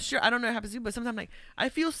still, I'm sure, I don't know what happens to you, but sometimes like, I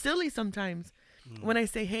feel silly sometimes when I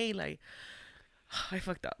say, hey, like, I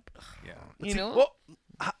fucked up. Yeah. You know? Well,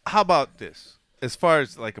 how about this? As far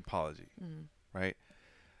as like apology, right?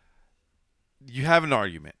 You have an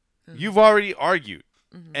argument. You've already argued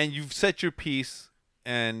and you've set your piece,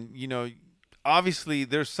 and you know, obviously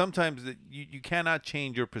there's sometimes that you cannot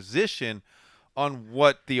change your position on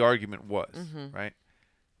what the argument was, right?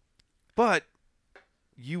 But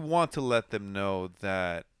you want to let them know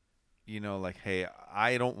that, you know, like, hey,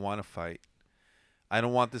 I don't want to fight. I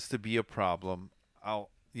don't want this to be a problem. I'll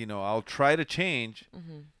try to change,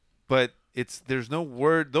 but there's no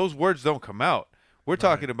word. Those words don't come out. We're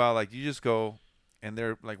talking about like you just go and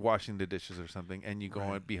they're like washing the dishes or something, and you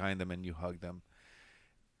go behind them and you hug them.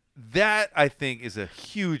 That I think is a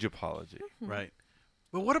huge apology. Right.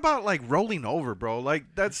 But what about like rolling over, bro? Like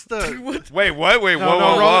that's the Wait, what? Wait, rolling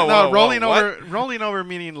whoa, over. Rolling over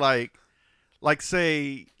meaning like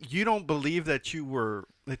say you don't believe that you were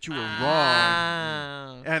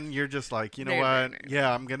wrong, and you're just like, you know what?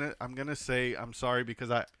 Yeah, I'm gonna say I'm sorry because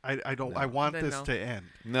I want this to end.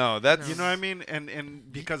 No, that's you know what I mean,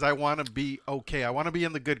 and because I want to be okay, I want to be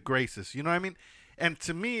in the good graces. You know what I mean? And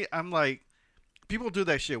to me, I'm like, people do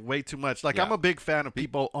that shit way too much. Like, I'm a big fan of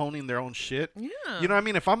people owning their own shit. Yeah. You know what I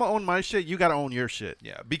mean? If I'm gonna own my shit, you gotta own your shit.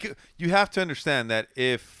 Yeah, because you have to understand that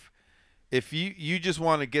if you just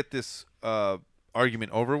want to get this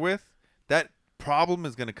argument over with, that problem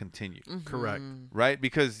is going to continue. Correct. Right?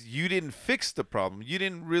 Because you didn't fix the problem. You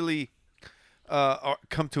didn't really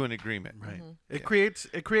come to an agreement. Right. It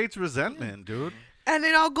creates resentment, dude. And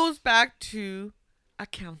it all goes back to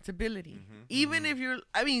accountability. Even if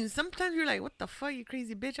sometimes you're like, what the fuck, you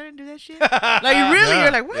crazy bitch, I didn't do that shit. Like, really,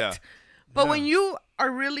 you're like, what? Yeah. But when you are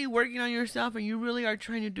really working on yourself and you really are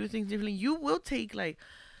trying to do things differently, you will take like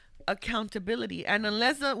accountability. And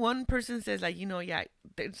unless one person says like, you know, yeah,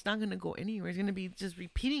 it's not gonna go anywhere, it's gonna be just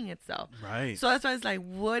repeating itself. Right. So that's why it's like,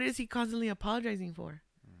 what is he constantly apologizing for?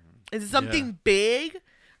 Is it something big,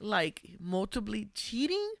 like multiply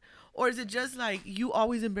cheating? Or is it just like, you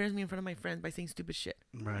always embarrass me in front of my friends by saying stupid shit?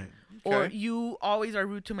 Right. Or you always are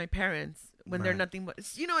rude to my parents when they're nothing but,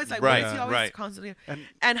 you know, it's like, Right. why is he always constantly?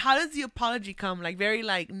 And how does the apology come? Like, very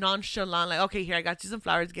like nonchalant, like, okay, here, I got you some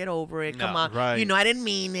flowers, get over it, come on. Right. You know, I didn't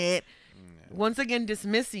mean it. Once again,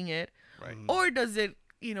 dismissing it. Right. Or does it,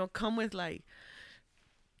 you know, come with like,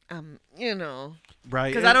 you know,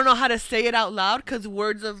 right? Because I don't know how to say it out loud, because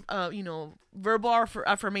words of, you know, verbal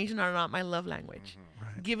affirmation are not my love language.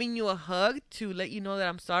 Right. Giving you a hug to let you know that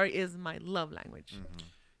I'm sorry is my love language.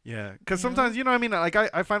 Yeah, because sometimes, you know what I mean? Like,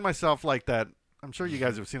 I find myself like that. I'm sure you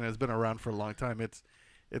guys have seen it. It's been around for a long time.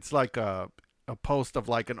 It's like a post of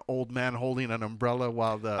like an old man holding an umbrella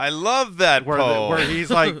while I love that post.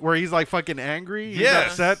 where he's like fucking angry, he's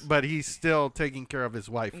upset, but he's still taking care of his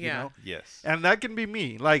wife, you know? Yes. And that can be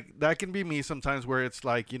me. Like, that can be me sometimes, where it's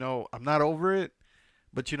like, you know, I'm not over it,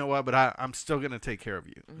 but you know what? But I'm still going to take care of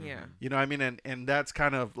you. Yeah. You know what I mean? And that's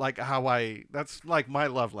kind of like that's like my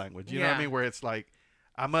love language. You know what I mean? Where it's like,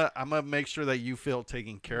 I'm a make sure that you feel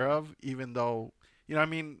taken care of, even though You know what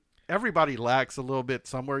I mean? Everybody lacks a little bit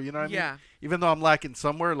somewhere, you know what I Yeah. mean? Even though I'm lacking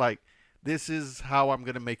somewhere, like, this is how I'm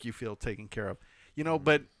going to make you feel taken care of. You know,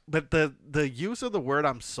 but the use of the word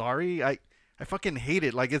I'm sorry, I fucking hate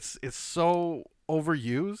it. Like, it's so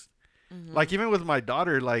overused. Like, even with my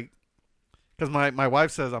daughter, like, because my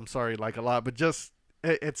wife says I'm sorry, like, a lot, but just,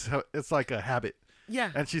 it's like a habit.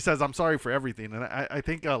 Yeah. And she says, I'm sorry for everything. And I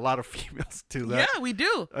think a lot of females do that. Yeah, we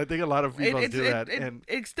do. I think a lot of females do that. And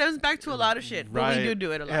it stems back to a lot of shit, but we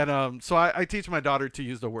do it a lot. And so I teach my daughter to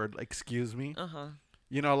use the word excuse me.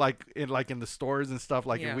 You know, like in the stores and stuff,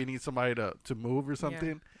 like if we need somebody to move or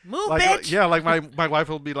something. Move, like, bitch! Yeah, like my wife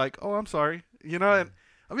will be like, oh, I'm sorry. You know, and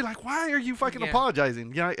I'll be like, why are you fucking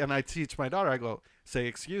apologizing? Yeah, and I teach my daughter, I go, say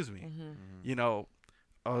excuse me. You know,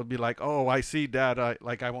 I'll be like, oh, I see, Dad.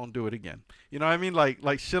 I won't do it again. You know what I mean?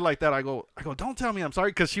 Like shit like that. I go, don't tell me I'm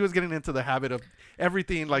sorry, because she was getting into the habit of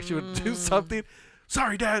everything. Like she would do something,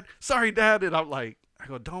 sorry, Dad, and I'm like, I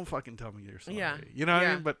go, don't fucking tell me you're sorry. Yeah. You know what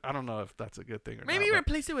I mean? But I don't know if that's a good thing or Maybe not.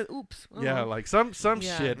 replace it with oops. Yeah, like some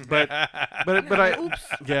shit. But oops.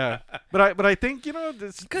 Yeah. But I think, you know,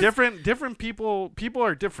 it's different people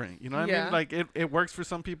are different. You know what I mean? Like it works for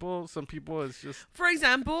some people. Some people it's just. For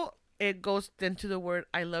example, it goes into the word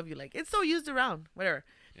I love you. Like, it's so used around, whatever.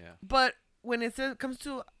 Yeah. But when it comes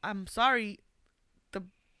to I'm sorry, the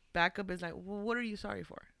backup is like, well, what are you sorry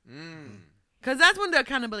for? Because that's when the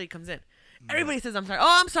accountability comes in. Everybody says I'm sorry.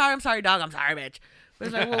 Oh, I'm sorry, dog. I'm sorry, bitch. But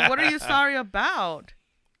it's like, well, what are you sorry about?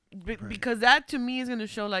 Because that to me is going to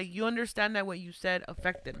show, like, you understand that what you said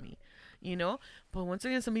affected me, you know? But once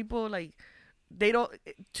again, some people, like, they don't,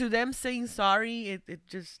 to them saying sorry,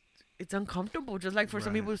 it's uncomfortable. Just like for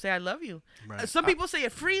some people who say I love you. Some people say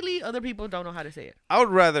it freely. Other people don't know how to say it. I would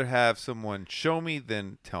rather have someone show me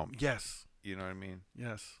than tell me. Yes. You know what I mean?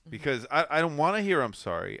 Yes. Because I don't want to hear I'm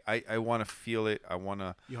sorry. I want to feel it. I want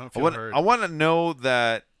to. I want to know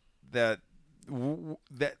that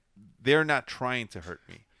they're not trying to hurt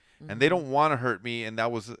me, and they don't want to hurt me. And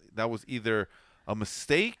that was either a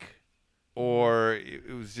mistake, or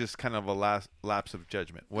it was just kind of a lapse of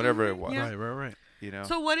judgment. Whatever it was. Yeah. Right. You know.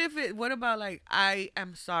 So what about like I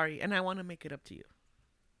am sorry and I want to make it up to you?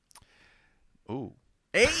 Ooh.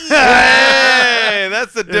 Hey,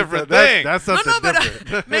 that's a different thing. That's something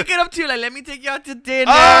different. But make it up to you. Like, let me take you out to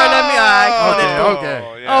dinner.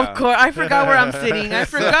 Okay. Yeah. Of course. I forgot where I'm sitting.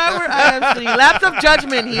 Lapse of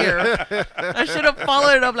judgment here. I should have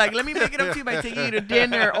followed it up. Like, let me make it up to you by taking you to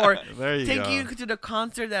dinner or taking you to the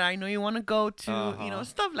concert that I know you want to go to. You know,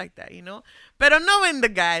 stuff like that. You know, but I'm knowing the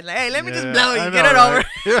guy. Like, hey, let me just blow you. Get it over.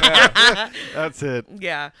 That's it.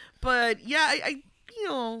 Yeah, but yeah, I you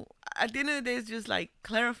know. At the end of the day, it's just like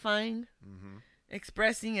clarifying,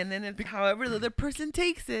 expressing, and then however the other person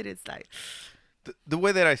takes it, it's like the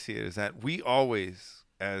way that I see it is that we always,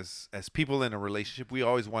 as people in a relationship, we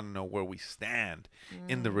always want to know where we stand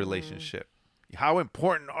in the relationship. How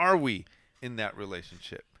important are we in that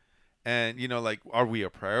relationship? And you know, like, are we a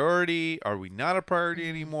priority? Are we not a priority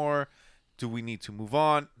anymore? Do we need to move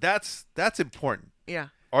on? That's important. Yeah.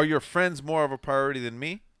 Are your friends more of a priority than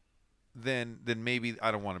me? Then maybe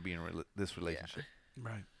I don't want to be in this relationship. Yeah.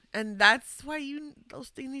 Right. And that's why those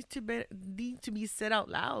things need to be said out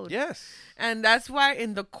loud. Yes. And that's why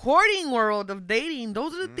in the courting world of dating,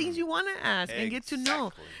 those are the things you want to ask and get to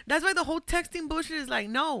know. That's why the whole texting bullshit is like,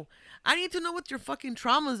 no, I need to know what your fucking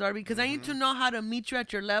traumas are, because I need to know how to meet you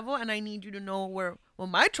at your level, and I need you to know what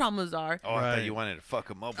my traumas are. Oh, I thought you wanted to fuck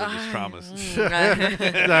him up with his traumas.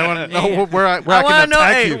 I want to know where I can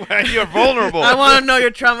attack you. When you're vulnerable. I want to know your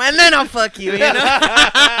trauma, and then I'll fuck you, you know?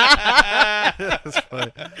 That's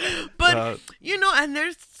funny. But, you know, and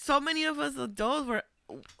there's so many of us adults where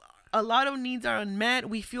a lot of needs are unmet.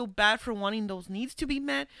 We feel bad for wanting those needs to be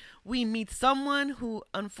met. We meet someone who,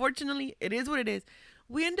 unfortunately, it is what it is.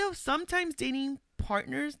 We end up sometimes dating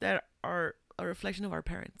partners that are a reflection of our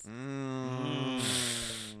parents.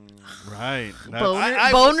 Right.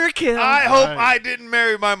 Boner kill. I hope I didn't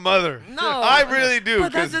marry my mother. No. I really do.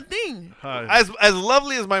 But that's the thing. As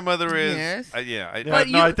lovely as my mother is. Yes.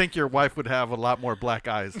 I think your wife would have a lot more black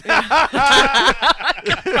eyes.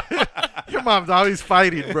 Your mom's always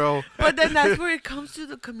fighting, bro. But then that's where it comes to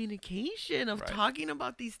the communication of talking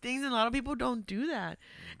about these things, and a lot of people don't do that.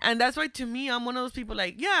 And that's why, to me, I'm one of those people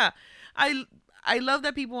like, yeah, I love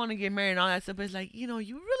that people want to get married and all that stuff, but it's like, you know,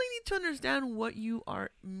 you really need to understand what you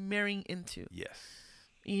are marrying into. Yes.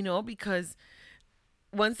 You know, because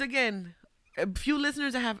once again, a few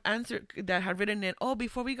listeners that have written in, oh,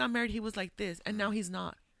 before we got married, he was like this, and now he's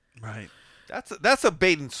not. Right. That's a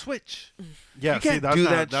bait and switch. Yeah, you can't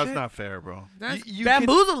that's not fair, bro. That's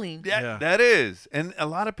bamboozling. That is. And a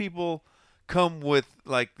lot of people come with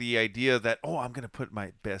like the idea that, oh, I'm gonna put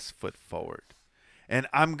my best foot forward, and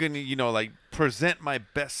I'm gonna, like present my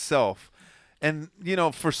best self, and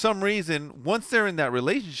for some reason, once they're in that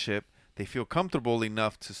relationship, they feel comfortable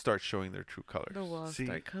enough to start showing their true colors. The walls See,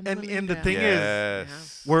 start coming and the down. thing Yes.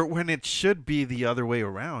 is, when it should be the other way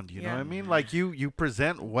around, you know Yeah. what I mean? Like you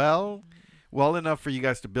present well enough for you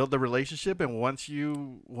guys to build the relationship, and once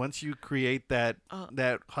you create that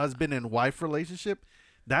husband and wife relationship,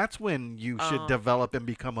 that's when you should develop and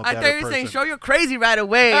become a I better thought you were person. saying show you're crazy right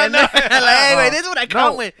away. And then, like, hey, wait, this is what I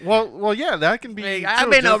come with. Well, yeah, that can be. Like, true.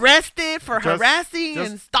 I've been Just- arrested for just- harassing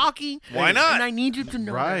just- and stalking. Why not? And I need you to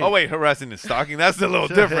know Right. that. Oh wait, harassing and stalking. That's a little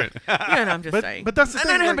different. Yeah, no, I'm just saying. but that's the and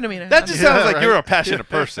thing, that happened like- to me. That just Yeah, sounds like right. you're a passionate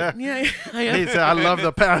person. Yeah, I am. He said, "I love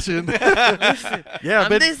the passion." Yeah, I'm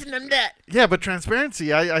but this and I'm that. yeah, but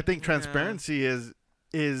transparency. I think transparency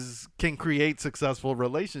is can create successful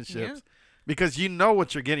relationships. Yeah. Because you know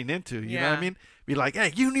what you're getting into. You know what I Yeah. mean? Be like,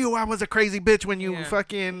 hey, you knew I was a crazy bitch when you Yeah.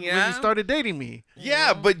 when Yeah. you started dating me.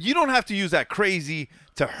 Yeah, but you don't have to use that crazy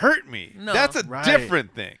to hurt me. No. That's a Right.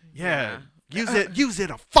 different thing. Yeah. Use it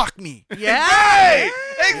to fuck me. Yeah. Right!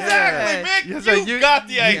 Exactly, Yeah. Mick. Yes, sir, you got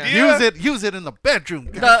the idea. Use it in the bedroom.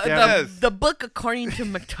 God damn it. Yes. The book according to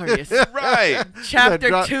Mactorius. Right. Chapter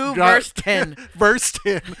Drop- 2, drop- verse 10. Verse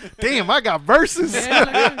 10. Damn, I got verses.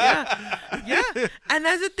 Yeah. And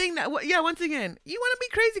that's the thing that, once again, you want to be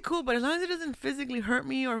crazy cool, but as long as it doesn't physically hurt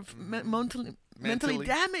me or mentally Mentally.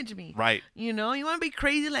 damage me. Right. You know, you want to be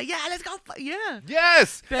crazy, like, yeah, let's go. Yeah.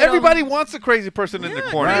 Yes. Pero- Everybody wants a crazy person in the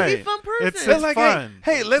Yeah, corner. crazy Right. fun person. It's They're like, fun.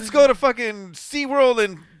 hey, let's go to fucking SeaWorld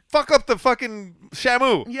and fuck up the fucking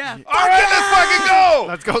Shamu. Yeah. All right, let's fucking go.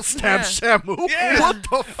 Let's go stab Yeah. Shamu. Yeah. What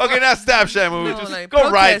the fuck? Okay, not stab Shamu. No, Just like, go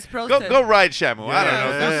protest. Go ride Shamu. I don't Yeah.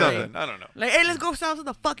 know. Do Yeah. something. I don't know. Like, hey, let's go south to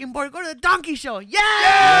the fucking border. Go to the donkey show. Yeah.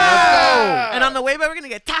 Yeah. And on the way back, we're going to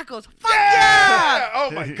get tacos. Fuck yeah.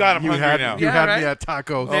 Oh my god, I'm you hungry had, now. You Yeah, had right? me at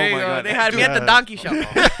tacos. There you my go. God. They had me at the Yeah. donkey show.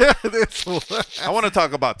 I want to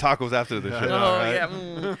talk about tacos after the show. Oh, right?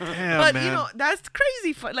 yeah. Damn, But, man. you know, that's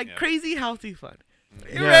crazy fun. Like, crazy, healthy fun.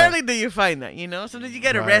 Yeah. Rarely do you find that, you know? Sometimes you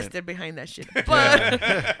get Right. arrested behind that shit.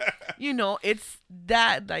 But, you know, it's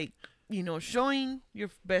that, like, you know, showing your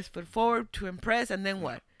best foot forward to impress, and then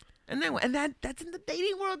what? And then what? And that's in the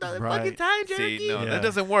dating world all the Right. fucking time, Cherokee. See, no, Yeah. that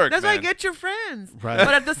doesn't work. That's why man. get your friends. Right.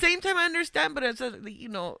 But at the same time, I understand. But it's you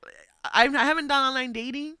know, I haven't done online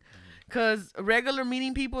dating because regular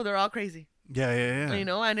meeting people, they're all crazy. Yeah. You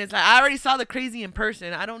know, and it's like I already saw the crazy in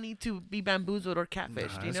person. I don't need to be bamboozled or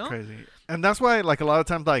catfished. Nah, you that's know, crazy. And that's why, like, a lot of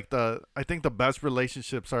times, like, I think the best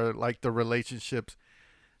relationships are like the relationships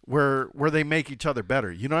where they make each other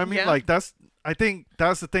better. You know what I mean? Yeah. Like, I think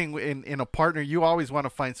that's the thing in a partner. You always want to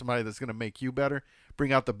find somebody that's going to make you better,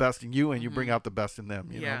 bring out the best in you, and you bring out the best in them.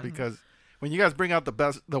 You Yeah. know, because when you guys bring out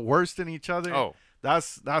the worst in each other, Oh.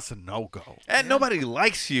 that's a no-go. And nobody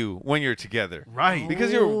likes you when you're together. Right.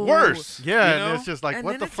 Because you're worse. Yeah, you and know? it's just like, And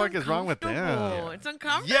what then the it's fuck is wrong with them? uncomfortable. It's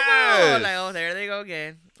uncomfortable. Yes. Like, oh, there they go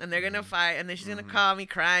again, and they're gonna fight, and then she's gonna call me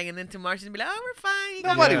crying, and then tomorrow she's gonna be like, oh, we're fine. He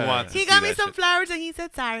got Nobody Yeah. wants to He see got me that some shit. flowers, and he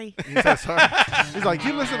said sorry. He says, sorry. He's like,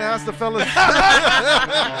 you listen to Ask the Fellas.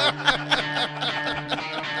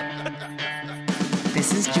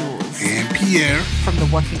 This is Jules And Pierre. from the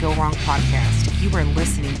What Can Go Wrong podcast. You are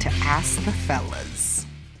listening to Ask the Fellas.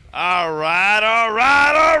 All right.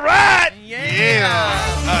 Yeah.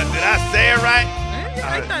 Did I say it right?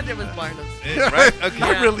 I thought it was Barnabas. Right? Okay.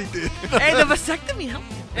 I really did. Hey, the vasectomy helped.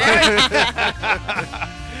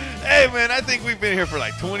 Hey, man, I think we've been here for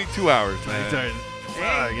like 22 hours, man.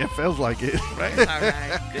 Fuck, it feels like it. Right? All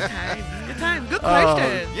right. Good time. Good time. Good Oh,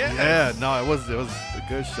 question. Yeah. No, it was a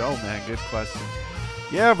good show, man. Good question.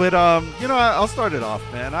 Yeah, but you know, I'll start it off,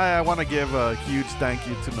 man. I want to give a huge thank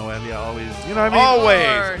you to Noelia. Always, you know what I mean?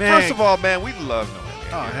 Always. Man. First of all, man, we love Noelia.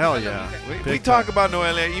 Oh hell yeah! We Big talk time. about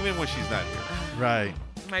Noelia even when she's not here. Right.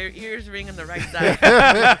 My ears ring on the right side.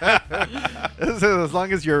 As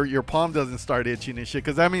long as your palm doesn't start itching and shit,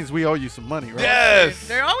 because that means we owe you some money, right? Yes.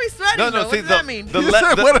 They're always sweating. No, though. no. What See, does that mean? You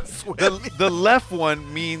said what a sweat the left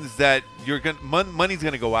one means that you're gonna money's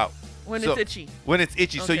gonna go out. When So- it's itchy. When it's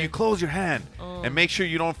itchy, so Okay. you close your hand Oh. and make sure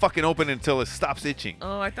you don't fucking open it until it stops itching.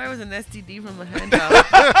 Oh, I thought it was an STD from the handout.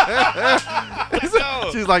 No.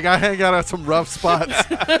 She's like, I hang out at some rough spots.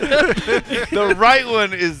 The right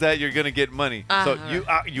one is that you're gonna get money. So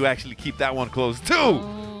Uh-huh. you actually keep that one closed too,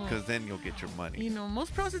 Oh. because then you'll get your money. You know,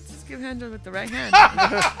 most prostitutes give handjobs with the right hand.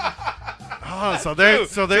 Oh, so they're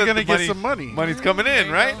So gonna the get some money. Money's coming There in,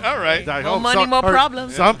 you right? go. All right. I More hope money, more or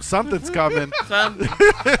problems. Something's coming.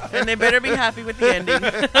 And they better be happy with the ending.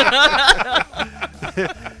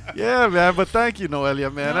 Yeah, man. But thank you,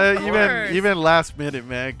 Noelia, man. No, of course. Even last minute,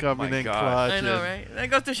 man, coming My in God. clutch. I know, and- right? That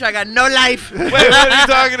goes to show I got no life. Wait, what are you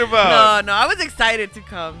talking about? No, I was excited to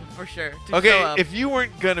come for sure. To Okay, show up. if you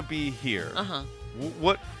weren't gonna be here,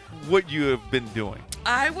 what you have been doing?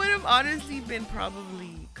 I would have honestly been probably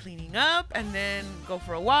cleaning up and then go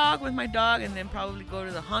for a walk with my dog and then probably go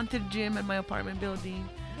to the haunted gym at my apartment building.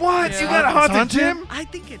 What? Yeah. You got a It's haunted gym? I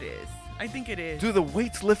think it is. Do the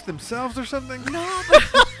weights lift themselves or something? No,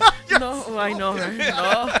 but no, I know, right?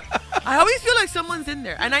 No. I always feel like someone's in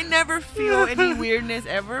there, and I never feel any weirdness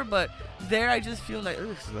ever. But there, I just feel like,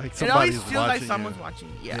 ugh. Like It always somebody's feels like watching someone's you. watching.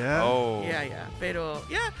 Yeah. Yeah? Oh. Yeah. Pero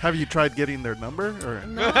yeah. Have you tried getting their number? Or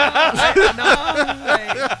No.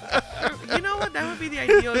 You know what? That would be the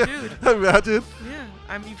ideal dude. Imagine. Yeah.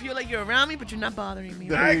 I mean, you feel like you're around me, but you're not bothering me.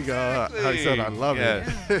 There you go. I said I love Yes.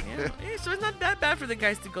 it. Yeah. Hey, so it's not that bad for the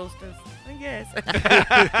guys to ghost us, I guess.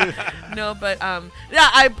 No, but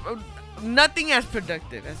nothing as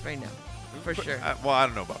productive as right now, for sure. I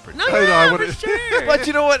don't know about No, productive. yeah, for wouldn't- sure. But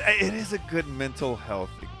you know what? It is a good mental health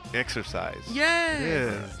exercise. Yes.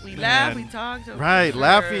 Yes, We man. laugh, we talk. So for Right, sure.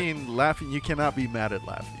 laughing. You cannot be mad at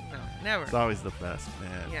laughing. No, never. It's always the best,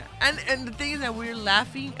 man. Yeah, and the thing is that we're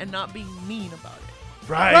laughing and not being mean about it.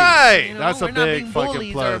 Right. You know, That's a we're not big being fucking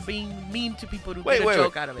bullies plus. or being mean to people who Wait, get a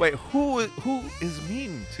joke out of it. wait. Who is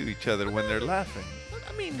mean to each other when they're laughing?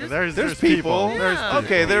 I mean, just, There's people. people. There's Yeah.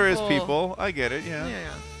 Okay, there is People. people. I get it. Yeah. yeah.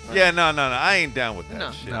 Yeah. No. I ain't down with that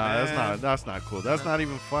No. shit. No, man. that's not cool. That's not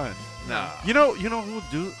even fun. Nah. You know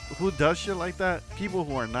who does shit like that? People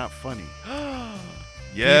who are not funny.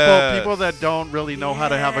 Yes. People that don't really know how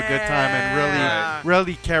to have a good time and Yeah.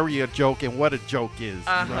 really carry a joke and what a joke is. You know what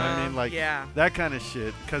I Uh-huh. mean? Like Yeah. that kind of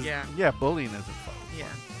shit. Because Yeah. bullying isn't fun. Yeah,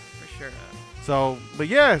 for sure. So, but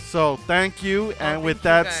yeah, so thank you. And thank with you,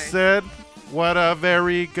 that guys. said, what a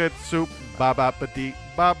very good soup. Ba ba ba dee,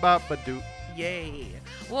 ba ba ba doo. Yay.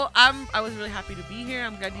 Well, I was really happy to be here.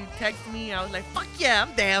 I'm glad you texted me. I was like, fuck yeah,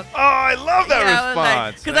 I'm down. Oh, I love that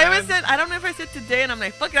response. Because I even said, I don't know if I said today, and I'm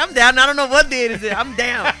like, fuck it, I'm down. I don't know what day it is. I'm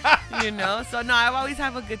down. You know? So, no, I always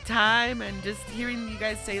have a good time. And just hearing you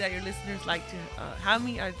guys say that your listeners like to have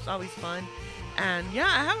me, it's always fun. And, yeah,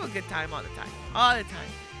 I have a good time all the time. All the time.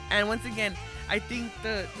 And once again, I think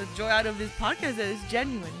the joy out of this podcast is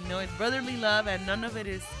genuine. You know, it's brotherly love, and none of it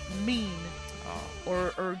is mean.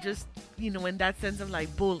 Or just, you know, in that sense of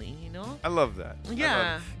like bullying, you know? I love that.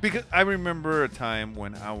 Yeah. Because I remember a time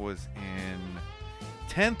when I was in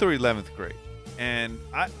 10th or 11th grade, and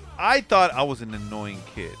I thought I was an annoying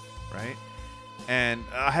kid, right? And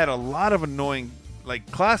I had a lot of annoying like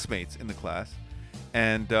classmates in the class,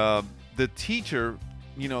 and the teacher,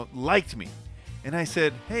 you know, liked me, and I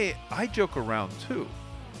said, "Hey, I joke around too,"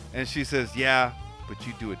 and she says, "Yeah, but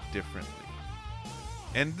you do it differently."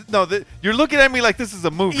 And no, you're looking at me like this is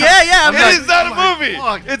a movie. Yeah. It is not a movie.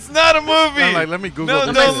 fuck. It's not a movie. I'm like, let me Google No,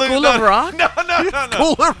 this. don't look. School no, of Rock? No.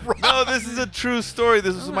 School of Rock. No, this is a true story.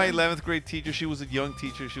 This was my 11th grade teacher. She was a young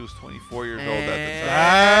teacher. She was 24 years old at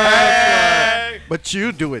the time. But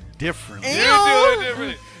you do it differently. You do it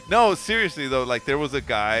differently. No, seriously though, like there was a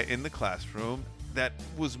guy in the classroom that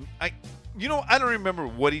was I don't remember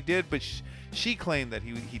what he did, but she claimed that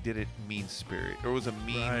he did it mean spirit or was a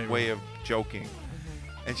mean way of joking.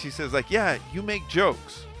 And she says like, yeah, you make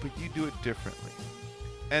jokes, but you do it differently.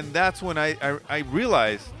 And that's when I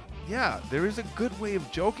realized, yeah, there is a good way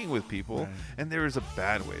of joking with people, and there is a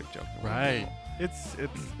bad way of joking with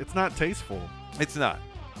people. It's not tasteful. It's not.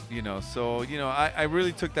 You know, so, you know, I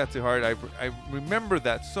really took that to heart. I remember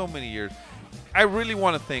that so many years. I really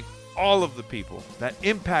want to thank all of the people that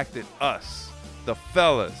impacted us, the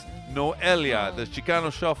fellas, Noelia, the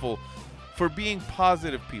Chicano Shuffle, for being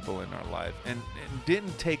positive people in our life and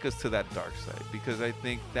didn't take us to that dark side, because I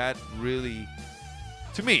think that really,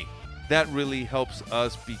 to me, that really helps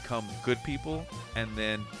us become good people, and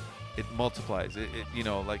then it multiplies. It you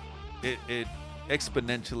know, like it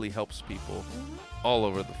exponentially helps people all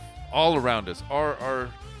around us. Our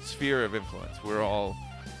sphere of influence. We're all,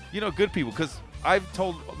 you know, good people. Because I've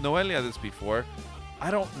told Noelia this before. I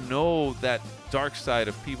don't know that dark side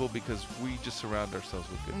of people because we just surround ourselves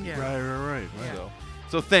with good people. Right.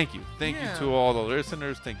 So thank you to all the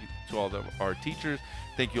listeners. Thank you to all our teachers.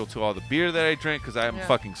 Thank you to all the beer that I drank, because I'm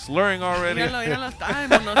fucking slurring already. Míralo, está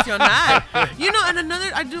emocional. You know, and another,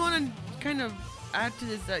 I do want to kind of add to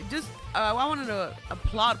this. I wanted to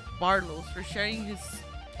applaud Bartles for sharing his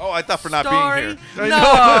Oh, I thought for not story. being here.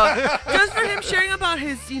 No, just for him sharing about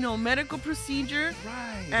his, you know, medical procedure.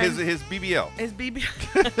 Right. His BBL. His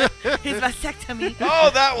his vasectomy. Oh,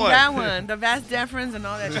 that one. That one. The vas deferens and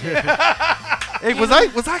all that shit. Hey, was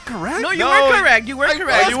I correct? No, you were correct. You were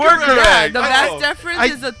correct. You were correct. The Oh. vas deferens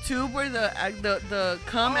is a tube where the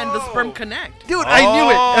cum and the sperm connect. Dude, I knew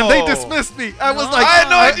it, and they Oh. dismissed me. I was No. like, I had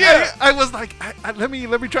no idea. I was like, let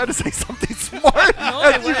me try to say something smart.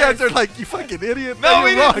 And it you guys was. are like, you fucking idiot. No, you're we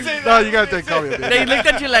didn't wrong. say that. No, We you guys didn't didn't call me. say an They idiot. looked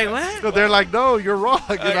at you like, what? So they're like, no, you're wrong.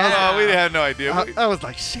 And No, we didn't have no idea. I was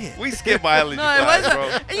like, shit. We skipped biology No, it class, wasn't.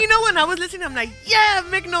 bro. And you know when I was listening, I'm like, yeah,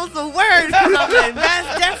 Mick knows the word. 'Cause I'm like,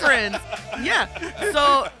 vas deferens. Yeah.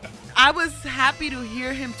 So I was happy to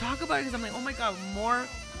hear him talk about it because I'm like, oh my God, more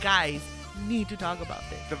guys need to talk about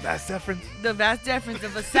this. The vas deferens? The vas deferens, the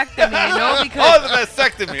vasectomy, you know? Oh, Because the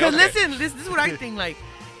vasectomy. because Okay. listen, this is what I think. Like,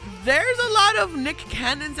 there's a lot of Nick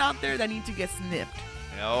Cannons out there that need to get snipped.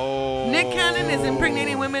 No. Nick Cannon is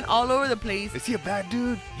impregnating women all over the place. Is he a bad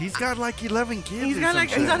dude? He's got like 11 kids. He's or got some like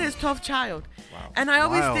shit. he's on his 12th child. Wow. And I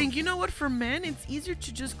always Wild. think, you know what, for men it's easier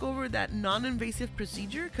to just go over that non-invasive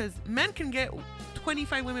procedure because men can get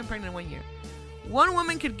 25 women pregnant in 1 year. One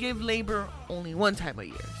woman could give labor only one time a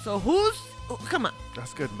year. So come on.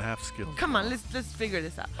 That's good math skills. Come on, let's figure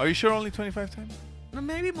this out. Are you sure only 25 times? No,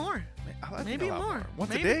 maybe more. I think Maybe a lot more.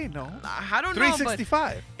 Once Maybe. a day? No. I don't know, but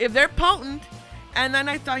 365. if they're potent, and then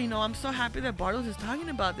I thought, I'm so happy that Bartles is talking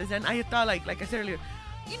about this, and I thought, like I said earlier,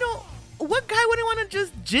 what guy wouldn't want to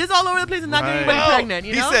just jizz all over the place and not get Right. anybody Well, pregnant?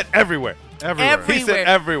 You know, He said everywhere. Everywhere. Every- He said Everywhere.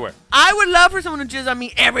 everywhere. I would love for someone to jizz on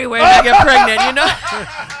me everywhere and I get pregnant. You know,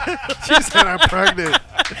 She said I'm pregnant.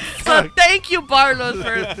 so thank you, Bartles,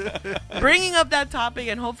 for bringing up that topic,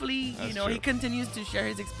 and hopefully, That's he true. continues to share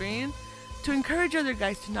his experience to encourage other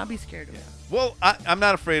guys to not be scared of it. Well, I'm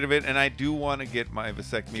not afraid of it, and I do want to get my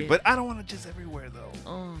vasectomy, Okay. but I don't want to jizz everywhere, though.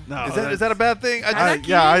 Oh. No, Is that a bad thing? I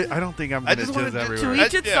just, I don't think I'm I gonna just wanna jizz do- everywhere. To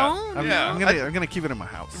each its yeah. own. I'm, Yeah. I'm gonna keep it in my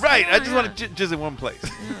house. right. I Yeah, just yeah. want to jizz in one place.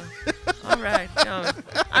 All right. Yeah.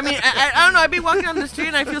 I mean, I don't know. I'd be walking down the street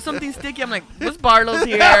and I feel something sticky. I'm like, what's Barlow's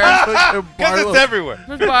here? Because Barlow. it's everywhere.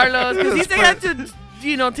 What's Barlow's? Because he said he had to,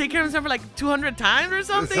 take care of himself for like 200 times or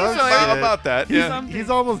something. Some So shit. About that, He's, yeah. something. he's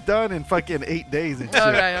almost done in fucking 8 days and shit.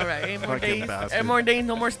 all right. 8 more Fucking days. bastard. 8 more days.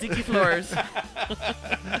 No more sticky floors.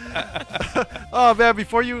 Oh man,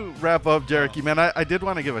 before you wrap up, Jericho, man, I did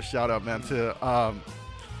want to give a shout out, man,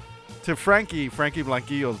 to Frankie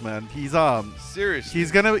Blanquillos, man. Seriously.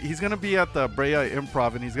 He's gonna be at the Brea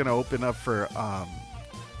Improv, and he's gonna open up for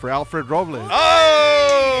Alfred Robles.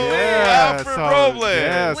 Oh, Yeah, Alfred so, Robles.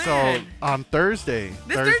 Yeah, When? so on Thursday.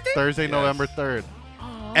 This Thursday? Thursday, Yes. November 3rd.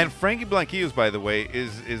 And Frankie Blanquillos, by the way,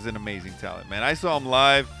 is an amazing talent, man. I saw him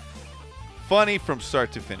live. Funny from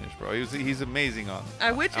start to finish, bro. He's amazing on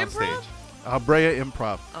Which on improv? stage. Brea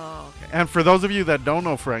Improv. Oh, okay. And for those of you that don't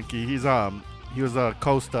know Frankie, he was a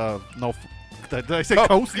host of Did I say Oh,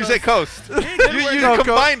 coast? you say coast. Hey, good you work. you No,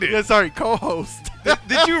 combined it. Yeah, sorry, co-host.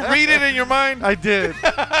 Did you read it in your mind? I did.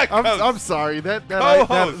 I'm sorry. That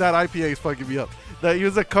Co-host. that IPA is fucking me up. That he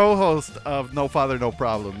was a co-host of No Father, No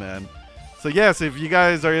Problem, man. So yes, if you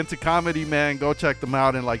guys are into comedy, man, go check them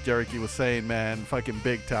out. And like Jericho was saying, man, fucking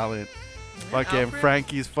big talent. Fucking Alfred?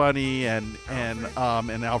 Frankie's funny, and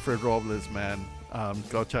Alfred Robles, man.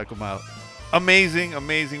 Go check them out. Amazing.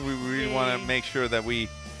 We really want to make sure that we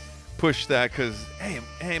push that because,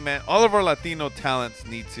 hey, man, all of our Latino talents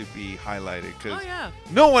need to be highlighted because Oh, yeah.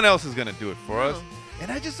 no one else is going to do it for No. us.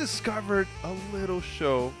 And I just discovered a little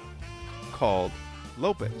show called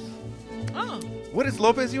Lopez. Oh. What is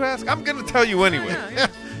Lopez, you ask? I'm going to tell you anyway. Yeah.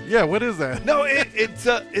 Yeah, what is that? No, it's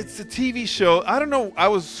a TV show. I don't know. I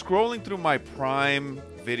was scrolling through my Prime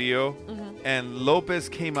Video, and Lopez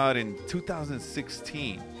came out in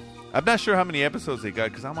 2016. I'm not sure how many episodes they got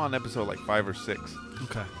because I'm on episode like 5 or 6.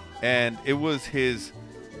 Okay. And it was his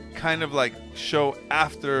kind of like show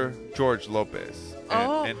after George Lopez.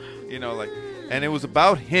 Oh. And and it was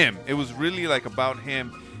about him. It was really like about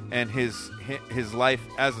him and his life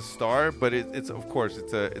as a star. But it's of course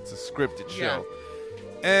it's a scripted show.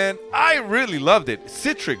 And I really loved it.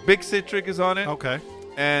 Big Citric is on it. Okay.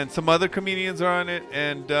 And some other comedians are on it.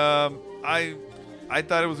 And I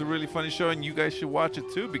thought it was a really funny show, and you guys should watch it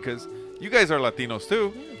too because you guys are Latinos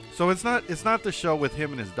too. So it's not the show with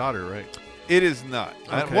him and his daughter, right? It is not.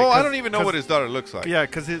 Okay, I don't even know what his daughter looks like. Yeah,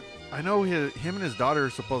 because I know him and his daughter are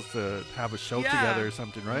supposed to have a show Yeah. together or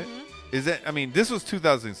something, right? Is that? I mean, this was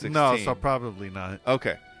 2016. No, so probably not.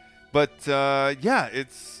 Okay, but yeah,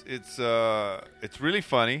 it's really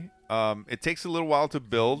funny. It takes a little while to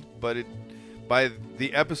build, but by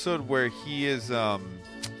the episode where he is, I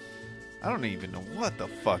don't even know what the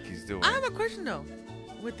fuck he's doing. I have a question though.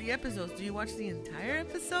 With the episodes, do you watch the entire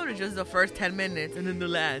episode or just the first 10 minutes and then the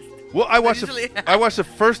last? Well, I watched Usually- the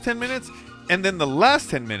first 10 minutes and then the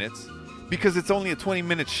last 10 minutes because it's only a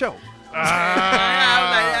 20-minute show.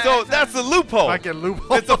 So that's the loophole. Fucking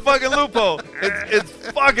loophole. It's a fucking loophole. It's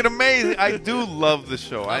fucking amazing. I do love the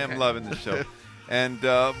show. I am loving the show. And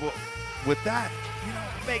with that,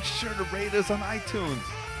 make sure to rate us on iTunes.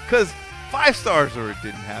 Because 5 stars or it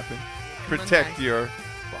didn't happen. Protect your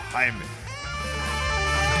behind.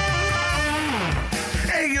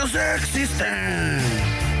 Ellos existen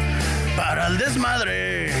para el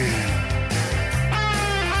desmadre.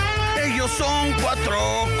 Ellos son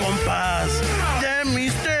 4 compas de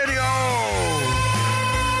misterio.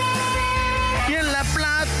 Y en la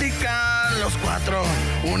plática los 4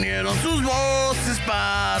 unieron sus voces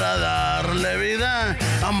para darle vida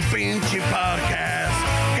a un pinche podcast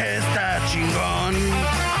que está chingón.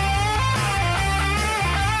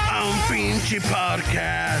 A un pinche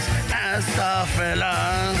podcast hasta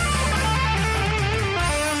feliz.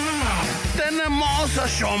 Tenemos a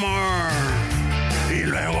Shomer y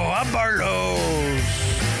luego a Barlos.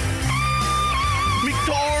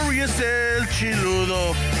 Victorious el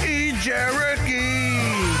chiludo y Cherokee.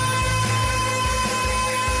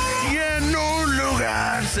 Y en un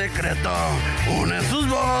lugar secreto unen sus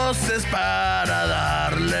voces para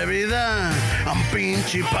darle vida a un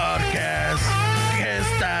pinche podcast que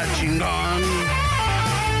está chingón.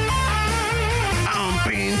 A un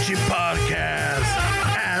pinche podcast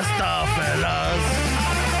hasta feliz.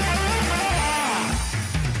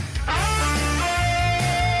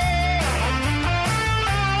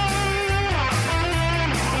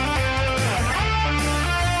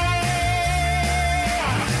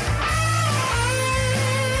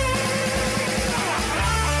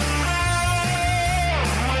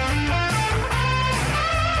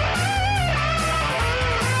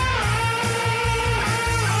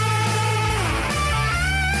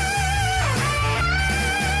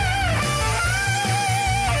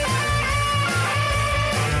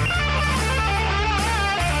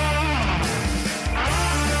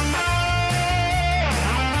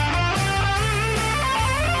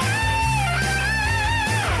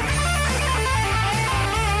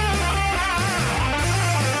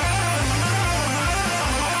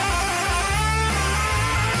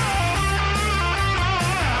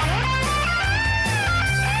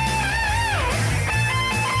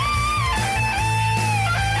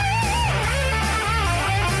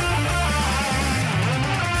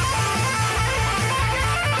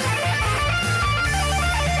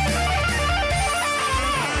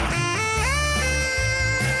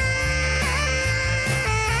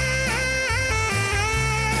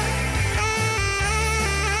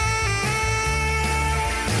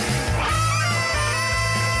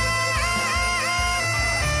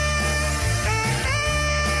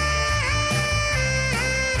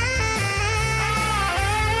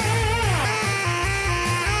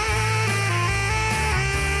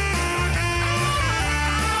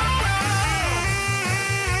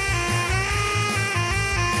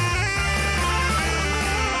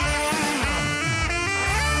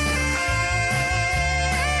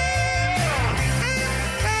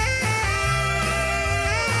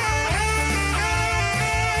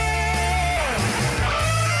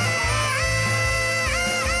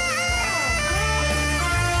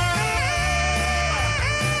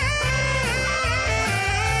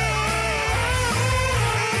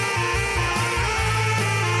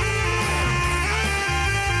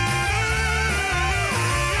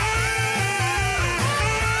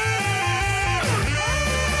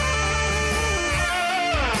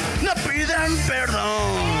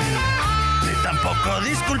 Perdón, ni tampoco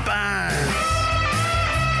disculpas.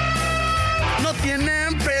 No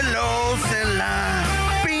tienen pelos en la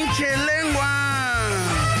pinche lengua.